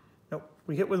 Nope,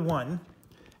 we hit with 1.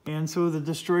 And so the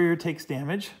destroyer takes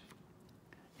damage.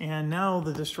 And now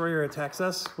the destroyer attacks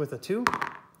us with a 2.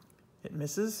 It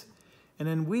misses. And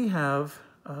then we have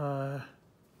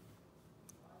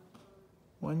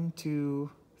 1,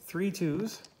 2, 3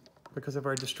 2s because of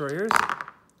our destroyers.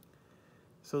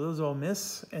 So those all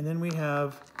miss. And then we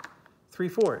have 3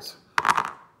 4s.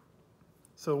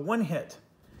 So 1 hit.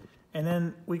 And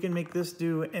then we can make this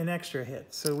do an extra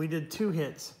hit. So we did 2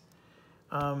 hits.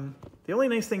 The only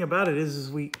nice thing about it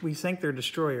is we sank their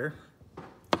destroyer.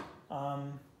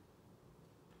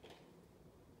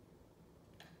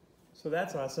 So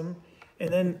that's awesome. And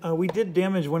then we did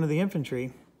damage one of the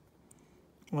infantry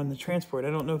on the transport. I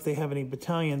don't know if they have any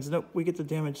battalions. Nope, we get to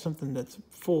damage something that's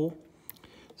full.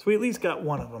 So we at least got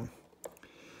one of them.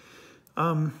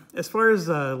 As far as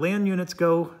land units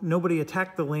go, nobody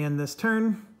attacked the land this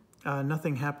turn.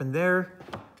 Nothing happened there.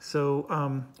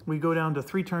 So we go down to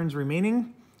 3 turns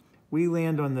remaining. We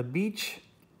land on the beach,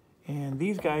 and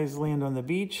these guys land on the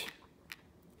beach.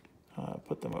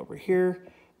 Put them over here.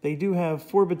 They do have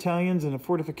 4 battalions and a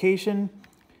fortification.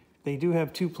 They do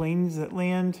have 2 planes that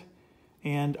land,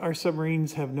 and our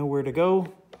submarines have nowhere to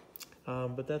go,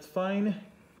 but that's fine.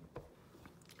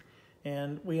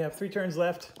 And we have 3 turns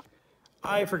left.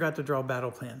 I forgot to draw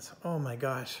battle plans. Oh my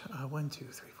gosh. 1, 2,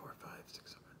 3, 4, 5,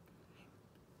 6, 7,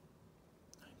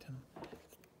 8, 9, 10.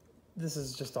 This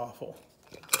is just awful.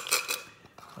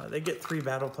 They get 3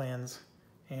 battle plans.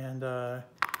 And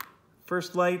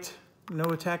first light, no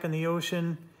attack in the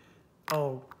ocean.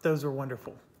 Oh, those are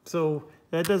wonderful. So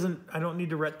that doesn't, I don't need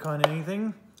to retcon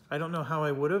anything. I don't know how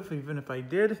I would have, even if I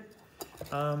did.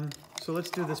 So let's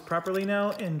do this properly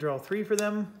now and draw 3 for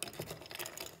them.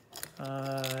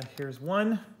 Here's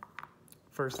 1,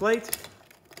 first light.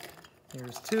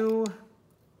 Here's 2,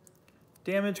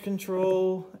 damage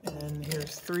control, and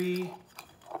here's 3.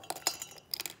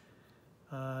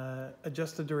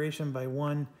 Adjust the duration by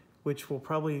 1, which will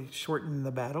probably shorten the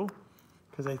battle,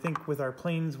 because I think with our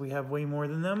planes we have way more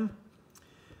than them.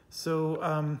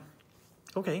 So,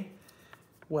 okay,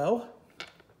 well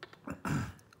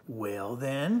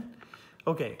then,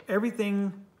 okay,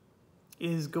 everything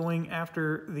is going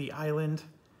after the island.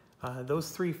 Those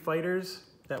 3 fighters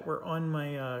that were on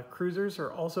my cruisers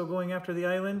are also going after the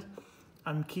island.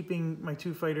 I'm keeping my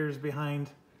 2 fighters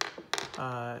behind.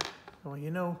 Well,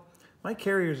 you know, my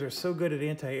carriers are so good at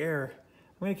anti-air.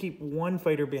 I'm gonna keep 1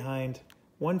 fighter behind,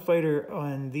 1 fighter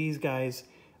on these guys,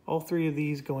 all 3 of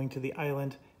these going to the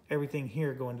island, everything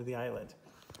here going to the island.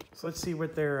 So let's see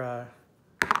what they're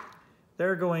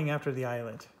going after the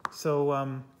island. So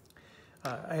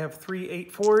I have 3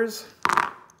 8-4s,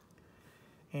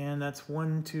 and that's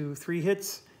 1, 2, 3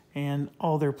 hits, and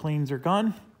all their planes are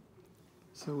gone.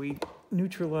 So we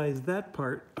neutralize that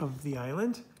part of the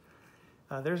island.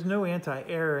 There's no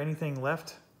anti-air or anything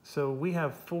left, so we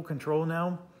have full control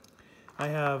now. I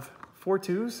have 4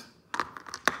 2s.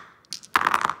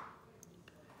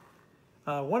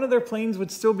 One of their planes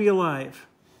would still be alive.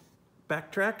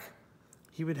 Backtrack.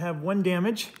 He would have 1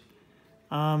 damage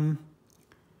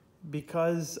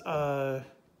because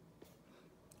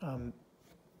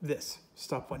this,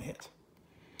 stop 1 hit.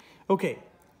 Okay,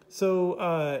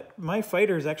 so my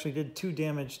fighters actually did 2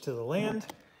 damage to the land,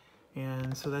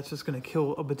 and so that's just going to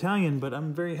kill a battalion, but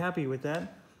I'm very happy with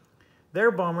that.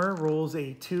 Their bomber rolls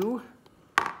a 2.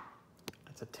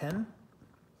 That's a 10.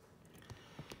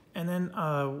 And then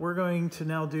we're going to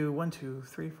now do 1, 2,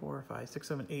 3, 4, 5, 6,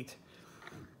 7, 8.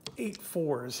 8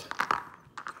 4s.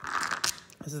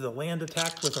 This is a land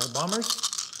attack with our bombers.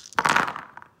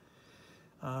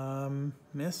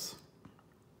 Miss.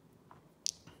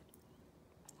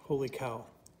 Holy cow.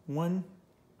 1,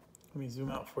 let me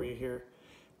zoom out for you here.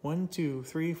 1, 2,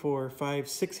 3, 4, 5,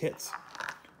 6 hits.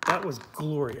 That was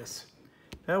glorious.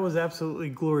 That was absolutely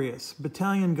glorious.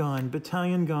 Battalion gone,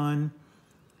 battalion gone.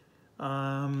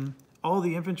 All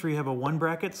the infantry have a 1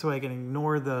 bracket, so I can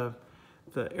ignore the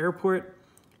airport,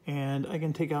 and I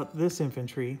can take out this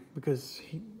infantry because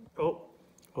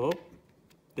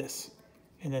this,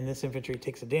 and then this infantry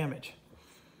takes a damage.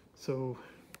 So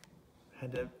I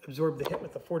had to absorb the hit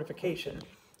with the fortification.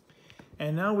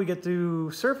 And now we get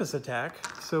to surface attack.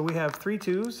 So we have 3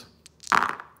 2s.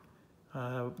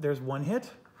 There's 1 hit,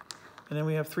 and then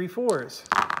we have 3 4s.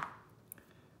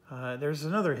 There's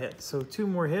another hit, so 2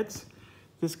 more hits.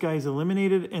 This guy's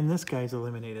eliminated, and this guy's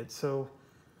eliminated. So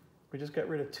we just got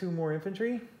rid of 2 more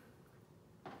infantry.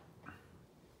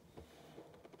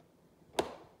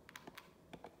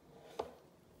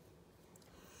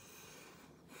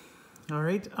 All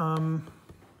right.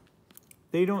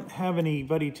 They don't have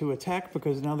anybody to attack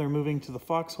because now they're moving to the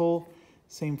foxhole.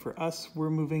 Same for us. We're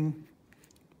moving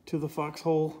to the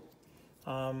foxhole.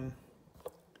 They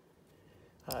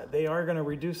are going to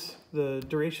reduce the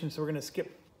duration, so we're going to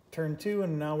skip turn 2,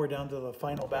 and now we're down to the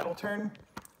final battle turn.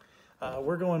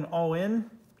 We're going all in.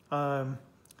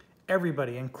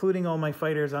 Everybody, including all my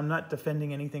fighters. I'm not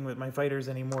defending anything with my fighters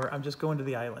anymore. I'm just going to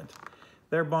the island.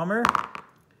 Their bomber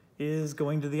is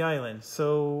going to the island.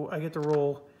 So I get to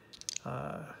roll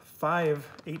 5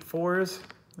 8-4s.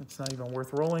 It's not even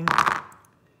worth rolling.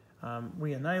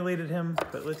 We annihilated him,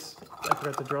 but I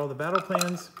forgot to draw the battle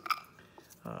plans.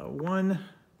 1,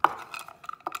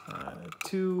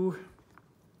 2,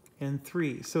 and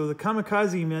 3. So the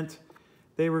kamikaze meant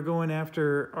they were going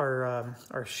after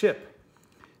our ship.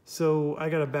 So I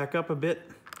got to back up a bit,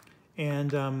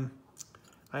 and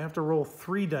I have to roll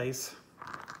 3 dice.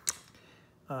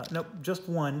 Nope, just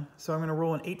 1. So I'm going to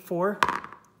roll an 8-4,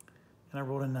 and I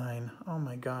rolled a 9. Oh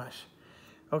my gosh.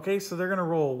 Okay, so they're going to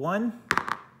roll 1, and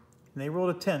they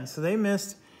rolled a 10. So they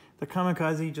missed. The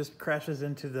kamikaze just crashes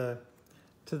into the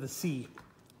sea.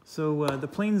 So the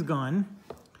plane's gone,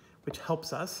 which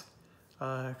helps us,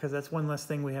 because that's one less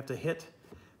thing we have to hit.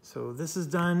 So this is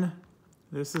done.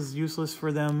 This is useless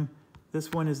for them.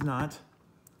 This one is not.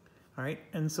 All right,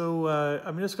 and so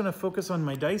I'm just going to focus on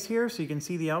my dice here so you can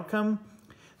see the outcome.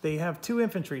 They have 2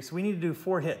 infantry, so we need to do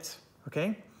 4 hits,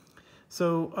 okay?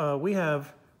 So we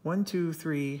have 1, 2,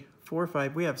 3, 4,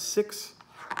 5. We have 6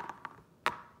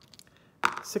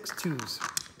 twos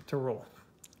to roll.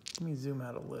 Let me zoom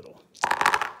out a little.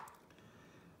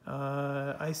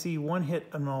 I see 1 hit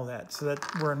and all that, so that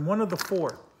we're in one of the 4.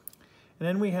 And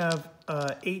then we have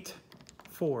 8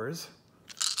 4s.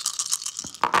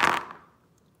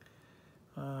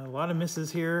 A lot of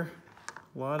misses here.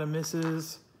 A lot of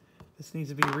misses. This needs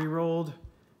to be re-rolled.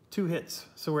 2 hits.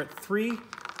 So we're at 3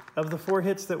 of the 4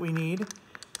 hits that we need.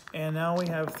 And now we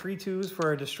have 3 2s for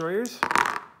our destroyers.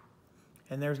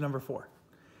 And there's number 4.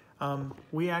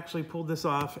 We actually pulled this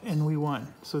off and we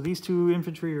won. So these 2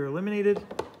 infantry are eliminated.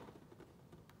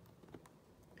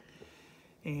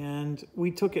 And we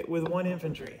took it with 1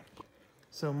 infantry.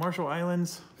 So Marshall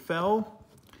Islands fell.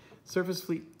 Surface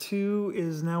Fleet 2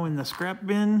 is now in the scrap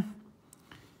bin.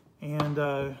 And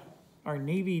our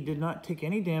Navy did not take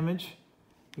any damage,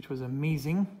 which was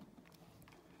amazing.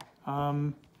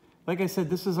 Like I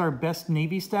said, this is our best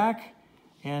Navy stack,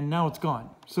 and now it's gone.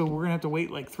 So we're gonna have to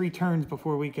wait like 3 turns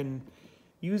before we can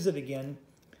use it again.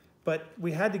 But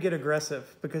we had to get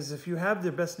aggressive, because if you have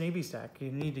the best Navy stack,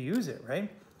 you need to use it,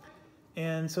 right?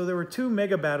 And so there were 2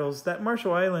 mega battles. That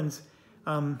Marshall Islands,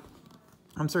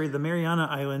 the Mariana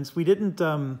Islands, we didn't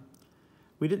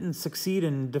succeed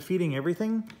in defeating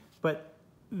everything, but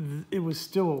it was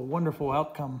still a wonderful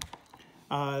outcome.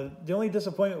 The only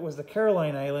disappointment was the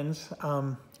Caroline Islands.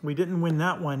 We didn't win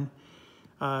that one,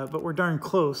 but we're darn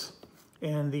close.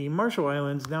 And the Marshall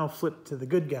Islands now flipped to the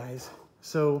good guys.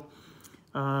 So,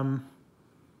 and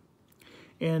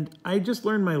I just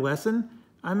learned my lesson.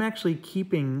 I'm actually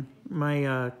keeping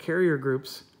my carrier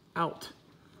groups out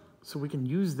so we can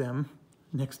use them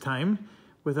next time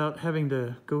without having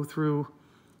to go through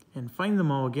and find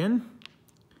them all again.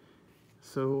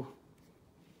 So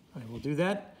I will do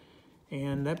that.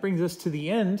 And that brings us to the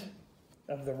end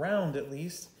of the round, at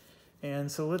least. And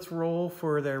so let's roll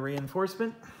for their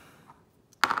reinforcement.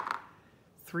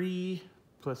 3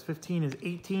 plus 15 is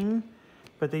 18,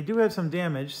 but they do have some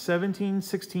damage. 17,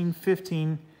 16,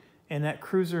 15, and that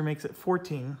cruiser makes it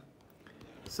 14.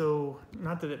 So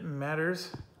not that it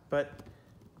matters, but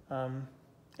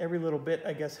every little bit,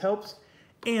 I guess, helps.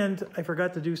 And I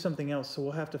forgot to do something else, so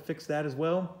we'll have to fix that as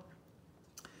well.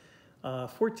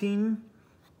 14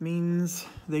 means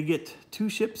they get 2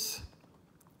 ships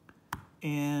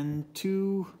and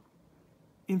 2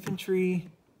 infantry,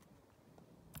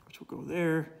 which will go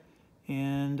there,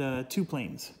 and 2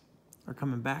 planes are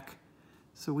coming back.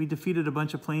 So we defeated a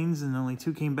bunch of planes and only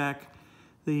 2 came back.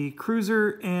 The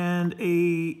cruiser and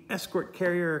a escort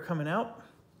carrier are coming out.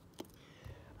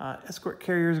 Escort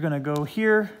carrier is going to go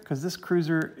here because this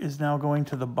cruiser is now going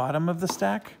to the bottom of the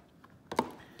stack.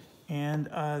 And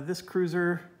this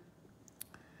cruiser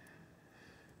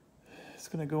is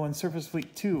going to go in Surface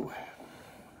Fleet 2.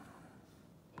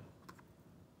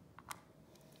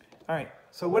 All right,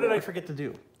 so what did I forget to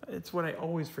do? It's what I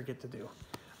always forget to do.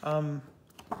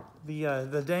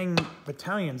 The dang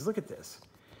battalions, look at this.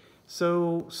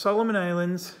 So Solomon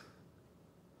Islands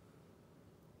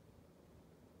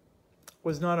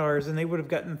was not ours, and they would have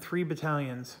gotten 3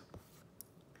 battalions.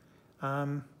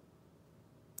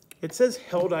 It says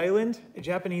held island, a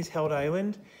Japanese held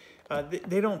island.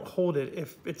 They don't hold it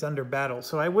if it's under battle,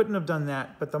 so I wouldn't have done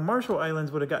that. But the Marshall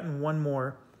Islands would have gotten one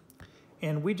more,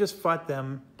 and we just fought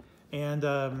them, and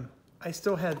I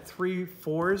still had 3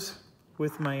 4s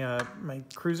with my my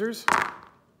cruisers,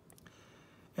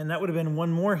 and that would have been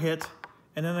one more hit,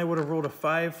 and then I would have rolled a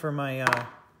 5 for my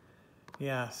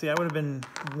yeah. See, I would have been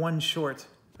 1 short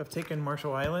of taking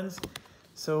Marshall Islands,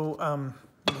 so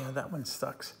yeah, that one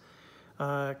sucks.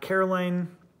 Caroline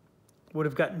would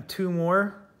have gotten 2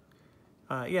 more.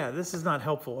 Yeah, this is not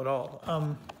helpful at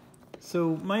all.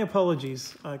 So my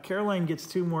apologies. Caroline gets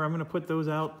 2 more. I'm going to put those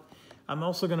out. I'm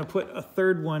also going to put a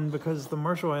 3rd one because the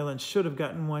Marshall Islands should have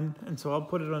gotten 1, and so I'll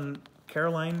put it on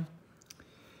Caroline.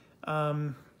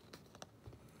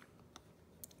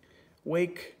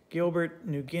 Wake, Gilbert,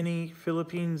 New Guinea,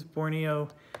 Philippines, Borneo,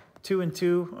 2 and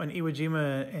 2 on Iwo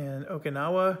Jima and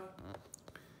Okinawa.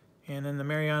 And then the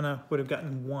Mariana would have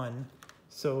gotten 1.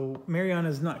 So Mariana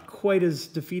is not quite as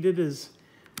defeated as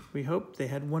we hoped. They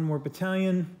had 1 more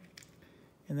battalion,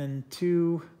 and then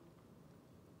 2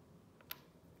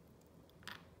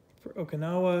 for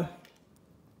Okinawa,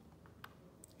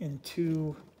 and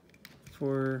 2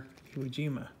 for Iwo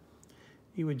Jima.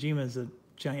 Iwo Jima is a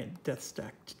giant death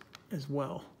stack as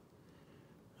well.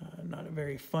 Not a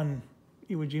very fun,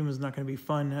 Iwo Jima is not going to be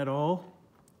fun at all.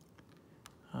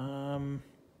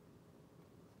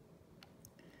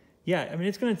 Yeah, I mean,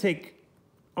 it's going to take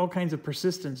all kinds of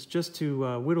persistence just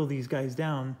to whittle these guys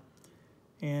down.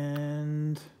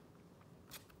 And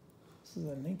this is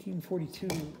a 1942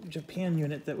 Japan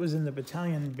unit that was in the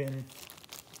battalion bin.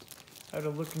 I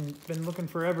would have been looking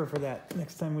forever for that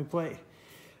next time we play.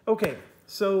 Okay,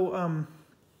 so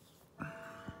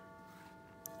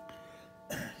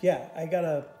yeah, I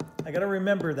gotta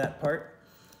remember that part.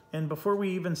 And before we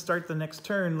even start the next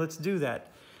turn, let's do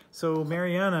that. So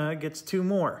Mariana gets 2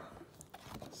 more.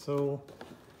 So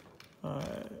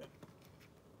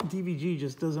DVG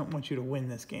just doesn't want you to win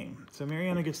this game. So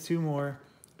Mariana gets 2 more.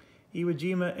 Iwo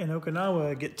Jima and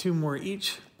Okinawa get 2 more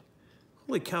each.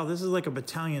 Holy cow, this is like a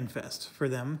battalion fest for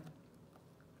them.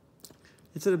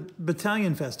 It's a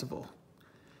battalion festival.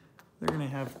 They're gonna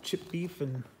have chip beef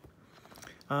and...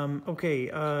 okay,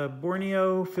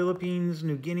 Borneo, Philippines,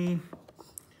 New Guinea,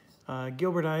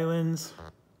 Gilbert Islands,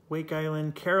 Wake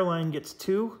Island. Caroline gets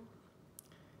 2.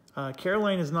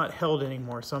 Caroline is not held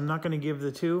anymore, so I'm not going to give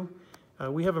the 2.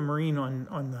 We have a Marine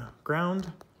on the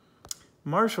ground.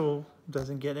 Marshall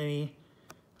doesn't get any.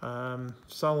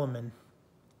 Solomon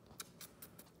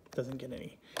doesn't get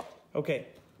any. Okay,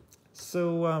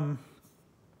 so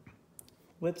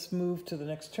let's move to the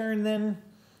next turn then,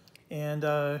 and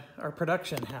our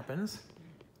production happens.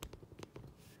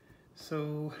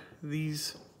 So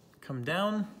these come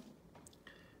down,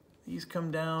 these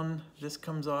come down, this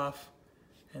comes off,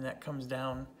 and that comes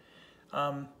down.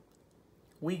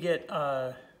 We get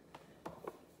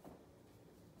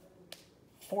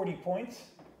 40 points.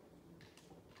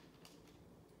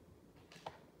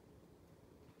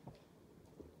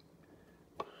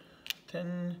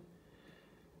 $10,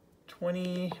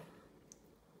 $20,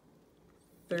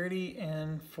 $30,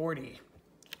 and 40.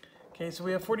 Okay, so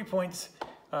we have 40 points.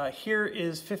 Here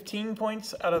is 15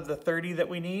 points out of the 30 that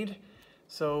we need.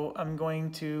 So I'm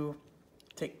going to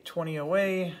take 20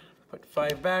 away, put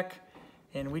 5 back,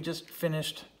 and we just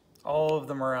finished all of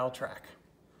the morale track.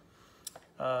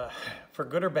 For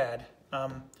good or bad.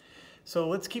 So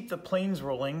let's keep the planes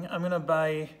rolling. I'm gonna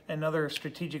buy another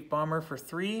strategic bomber for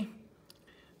 3.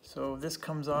 So this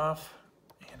comes off,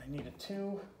 and I need a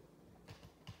 2.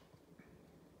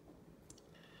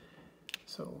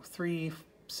 So 3,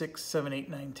 6, 7, 8,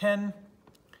 9, 10.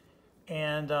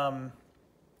 And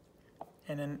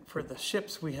then for the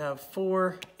ships, we have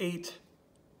 4, 8,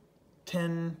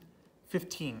 10,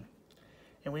 15.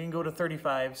 And we can go to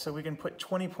 35, so we can put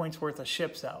 20 points worth of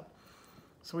ships out.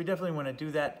 So we definitely want to do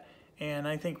that. And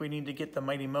I think we need to get the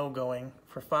Mighty Mo going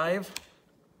for 5.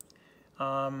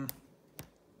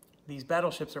 These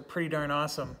battleships are pretty darn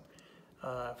awesome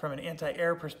from an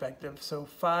anti-air perspective. So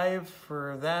 5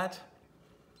 for that.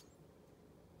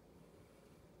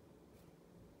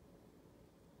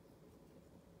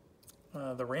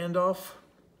 The Randolph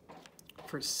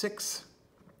for 6,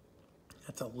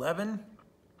 that's 11,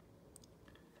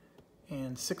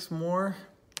 and 6 more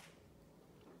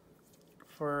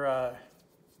for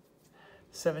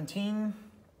 17,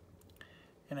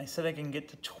 and I said I can get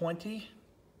to 20,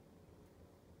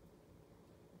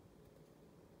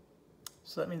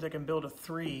 so that means I can build a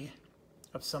 3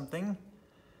 of something.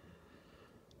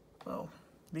 Well,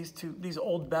 these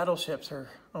old battleships are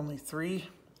only 3.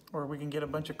 Or we can get a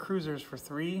bunch of cruisers for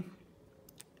 3.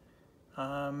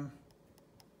 And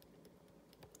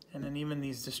And then even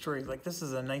these destroyers, like this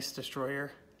is a nice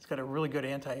destroyer. It's got a really good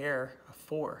anti-air, a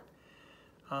 4.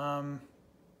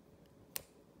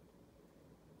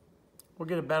 We'll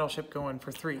get a battleship going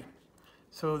for 3.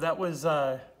 So that was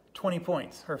 20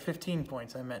 points, or 15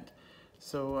 points I meant.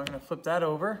 So I'm gonna flip that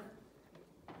over.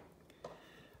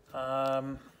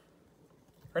 Or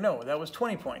no, that was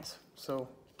 20 points. So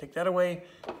take that away,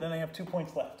 then I have 2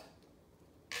 points left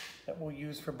that we'll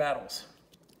use for battles.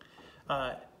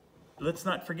 Let's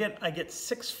not forget, I get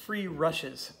 6 free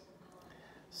rushes.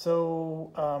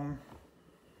 So,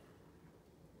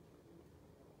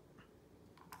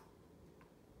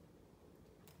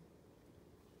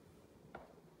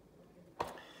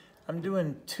 I'm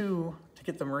doing 2 to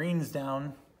get the Marines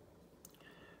down.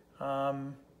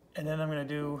 And then I'm gonna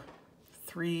do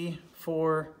 3,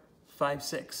 4, 5,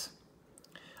 6.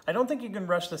 I don't think you can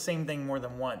rush the same thing more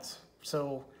than once.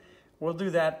 So we'll do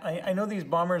that. I know these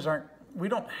bombers we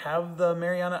don't have the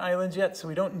Mariana Islands yet, so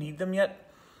we don't need them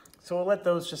yet. So we'll let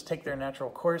those just take their natural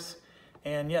course.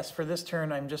 And yes, for this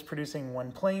turn, I'm just producing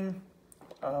 1 plane.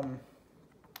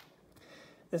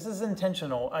 This is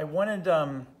intentional. I wanted,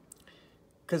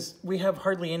 because we have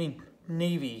hardly any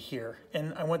Navy here,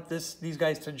 and I want these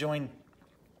guys to join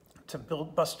to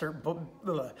bolster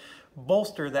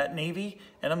that Navy,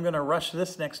 and I'm gonna rush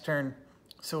this next turn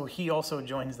so he also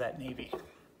joins that Navy.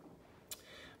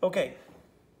 Okay.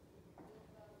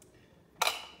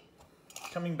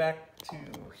 Coming back to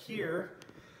here,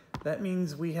 that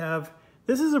means we have,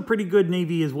 this is a pretty good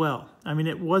Navy as well. I mean,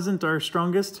 it wasn't our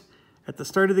strongest at the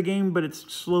start of the game, but it's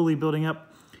slowly building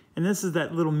up. And this is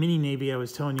that little mini Navy I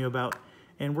was telling you about.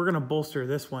 And we're gonna bolster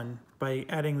this one by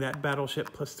adding that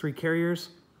battleship plus 3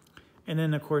 carriers. And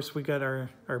then of course we got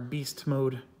our beast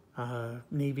mode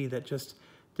Navy that just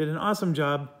did an awesome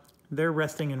job. They're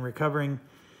resting and recovering.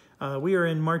 We are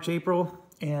in March, April,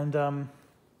 and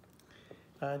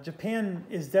Japan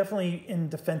is definitely in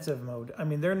defensive mode. I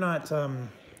mean, they're not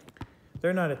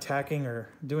attacking or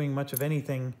doing much of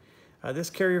anything. This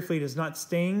carrier fleet is not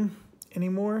staying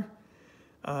anymore.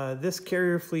 This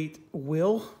carrier fleet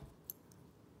will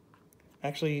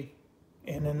actually,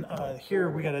 and then here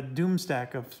we got a doom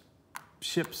stack of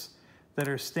ships that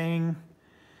are staying.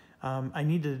 I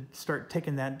need to start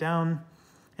taking that down,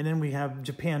 and then we have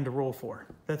Japan to roll for.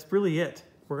 That's really it.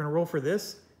 We're gonna roll for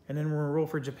this, and then we're gonna roll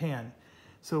for Japan.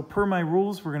 So per my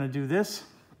rules, we're gonna do this.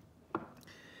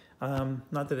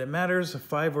 Not that it matters, a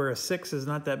 5 or a 6 is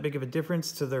not that big of a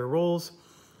difference to their rolls.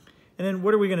 And then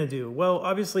what are we gonna do? Well,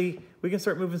 obviously we can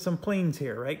start moving some planes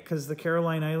here, right? Because the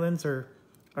Caroline Islands are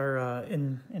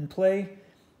in play.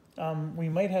 We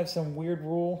might have some weird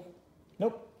rule.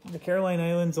 Nope, the Caroline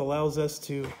Islands allows us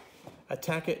to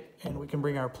attack it, and we can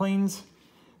bring our planes.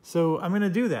 So I'm gonna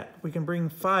do that. We can bring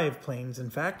 5 planes, in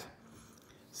fact.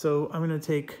 So I'm gonna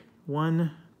take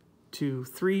 1, 2,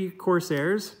 3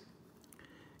 Corsairs,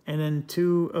 and then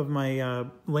 2 of my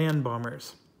land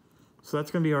bombers. So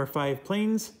that's gonna be our 5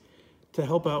 planes to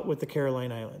help out with the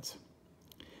Caroline Islands.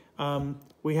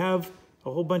 We have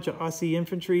a whole bunch of Aussie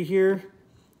infantry here.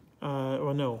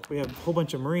 Well, no, we have a whole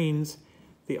bunch of Marines.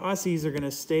 The Aussies are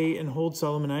gonna stay and hold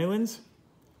Solomon Islands.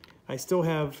 I still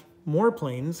have more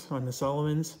planes on the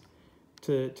Solomons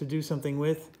to do something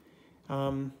with.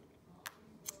 And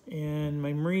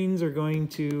my Marines are going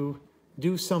to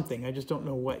do something. I just don't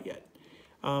know what yet.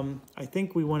 I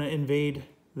think we want to invade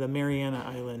the Mariana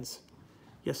Islands.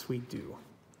 Yes, we do.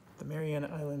 The Mariana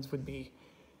Islands would be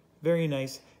very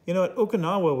nice. You know what?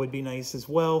 Okinawa would be nice as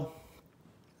well.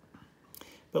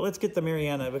 But let's get the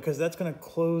Mariana, because that's going to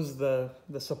close the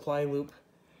supply loop,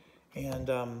 and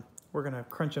we're going to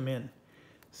crunch them in.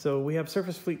 So we have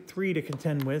Surface Fleet 3 to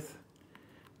contend with,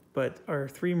 but our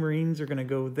 3 Marines are going to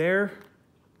go there.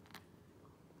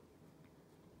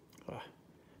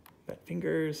 Fat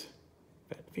fingers,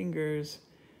 fat fingers.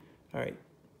 All right.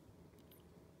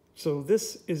 So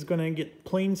this is going to get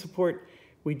plane support.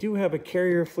 We do have a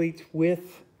carrier fleet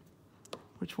with,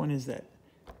 which one is that?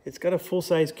 It's got a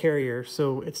full-size carrier,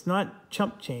 so it's not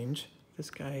chump change. This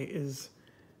guy is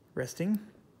resting.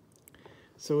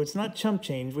 So it's not chump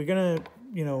change. We're gonna,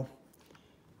 you know,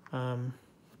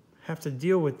 have to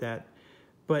deal with that.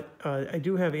 But I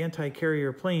do have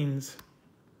anti-carrier planes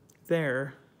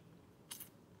there.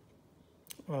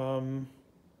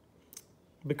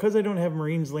 Because I don't have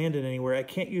Marines landed anywhere, I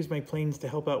can't use my planes to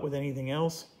help out with anything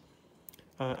else.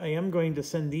 I am going to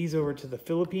send these over to the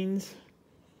Philippines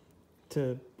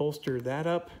to bolster that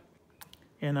up,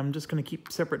 and I'm just going to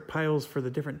keep separate piles for the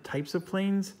different types of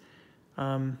planes.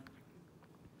 You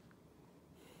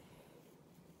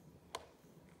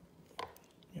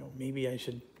know, maybe I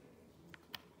should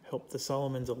help the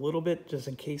Solomons a little bit just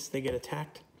in case they get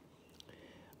attacked.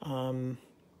 I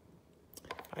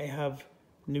have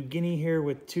New Guinea here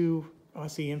with 2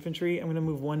 Aussie infantry. I'm going to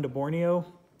move 1 to Borneo.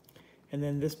 And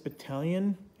then this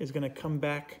battalion is going to come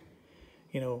back,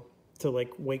 you know, to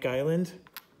like Wake Island.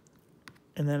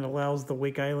 And then allows the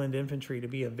Wake Island infantry to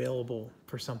be available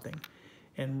for something.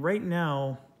 And right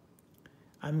now,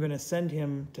 I'm going to send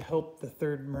him to help the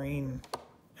 3rd Marine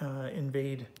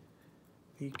invade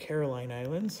the Caroline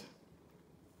Islands.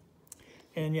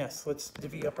 And yes, let's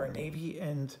divvy up our Navy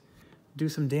and do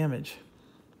some damage.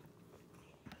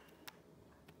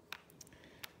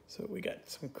 So we got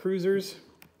some cruisers,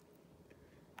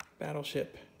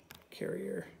 battleship,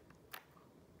 carrier,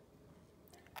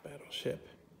 battleship,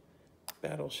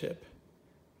 battleship,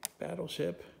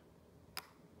 battleship,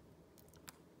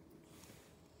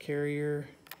 carrier,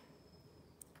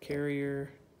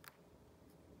 carrier,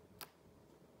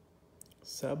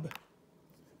 sub,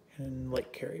 and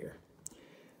light carrier.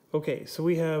 Okay, so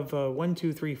we have 1,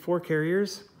 2, 3, 4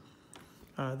 carriers.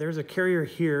 There's a carrier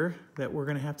here that we're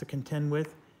going to have to contend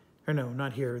with. Or no,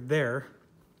 not here, there.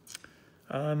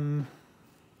 And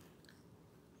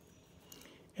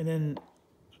then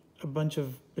a bunch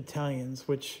of battalions,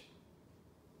 which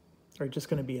are just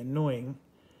going to be annoying.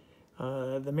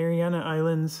 The Mariana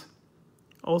Islands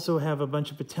also have a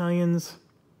bunch of battalions.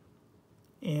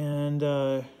 And,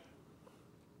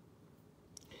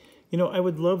 you know, I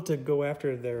would love to go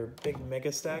after their big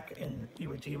mega stack in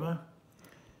Iwo Jima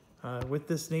with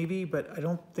this Navy, but I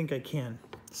don't think I can.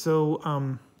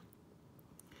 So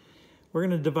we're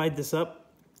going to divide this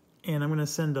up, and I'm going to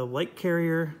send a light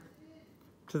carrier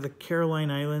to the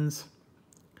Caroline Islands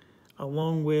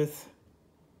along with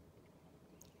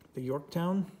the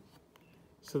Yorktown.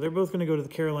 So they're both going to go to the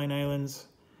Caroline Islands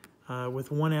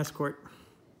with 1 escort.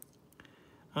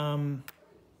 And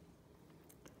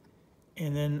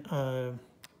then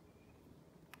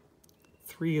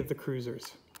 3 of the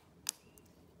cruisers.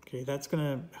 Okay, that's going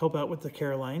to help out with the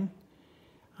Caroline.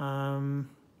 And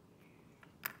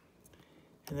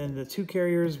then the 2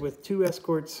 carriers with 2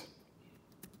 escorts,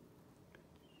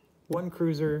 1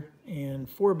 cruiser, and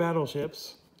 4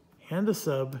 battleships, and a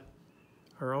sub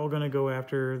are all going to go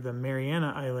after the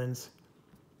Mariana Islands.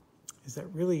 Is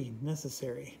that really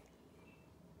necessary?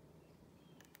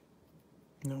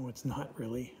 No, it's not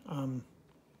really. I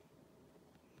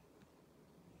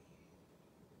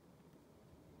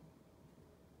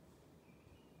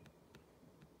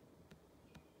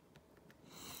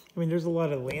mean, there's a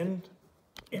lot of land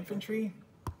infantry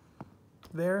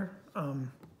there,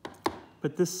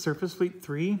 but this Surface Fleet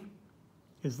 3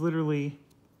 is literally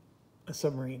a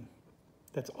submarine.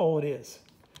 That's all it is.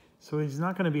 So he's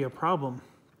not going to be a problem.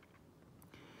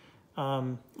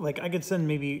 Like I could send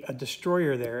maybe a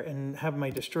destroyer there and have my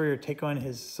destroyer take on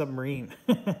his submarine.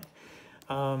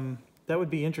 That would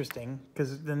be interesting,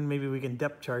 because then maybe we can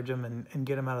depth charge him and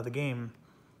get him out of the game.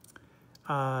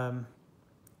 I'm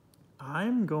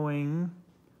going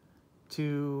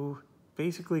to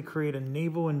basically create a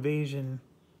naval invasion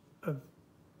of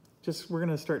we're going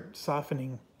to start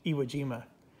softening Iwo Jima.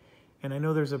 And I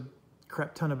know there's a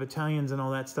crap ton of battalions and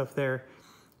all that stuff there,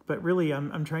 but really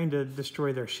I'm trying to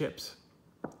destroy their ships.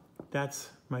 That's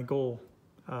my goal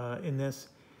in this.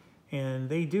 And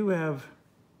they do have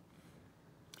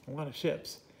a lot of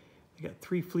ships. They got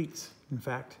 3 fleets, in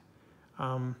fact.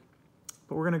 But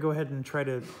we're going to go ahead and try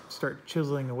to start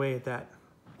chiseling away at that.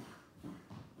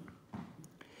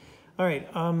 All right,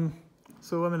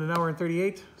 so I'm at 1 hour and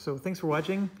 38, so thanks for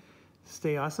watching.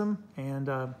 Stay awesome, and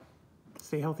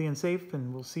stay healthy and safe,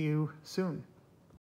 and we'll see you soon.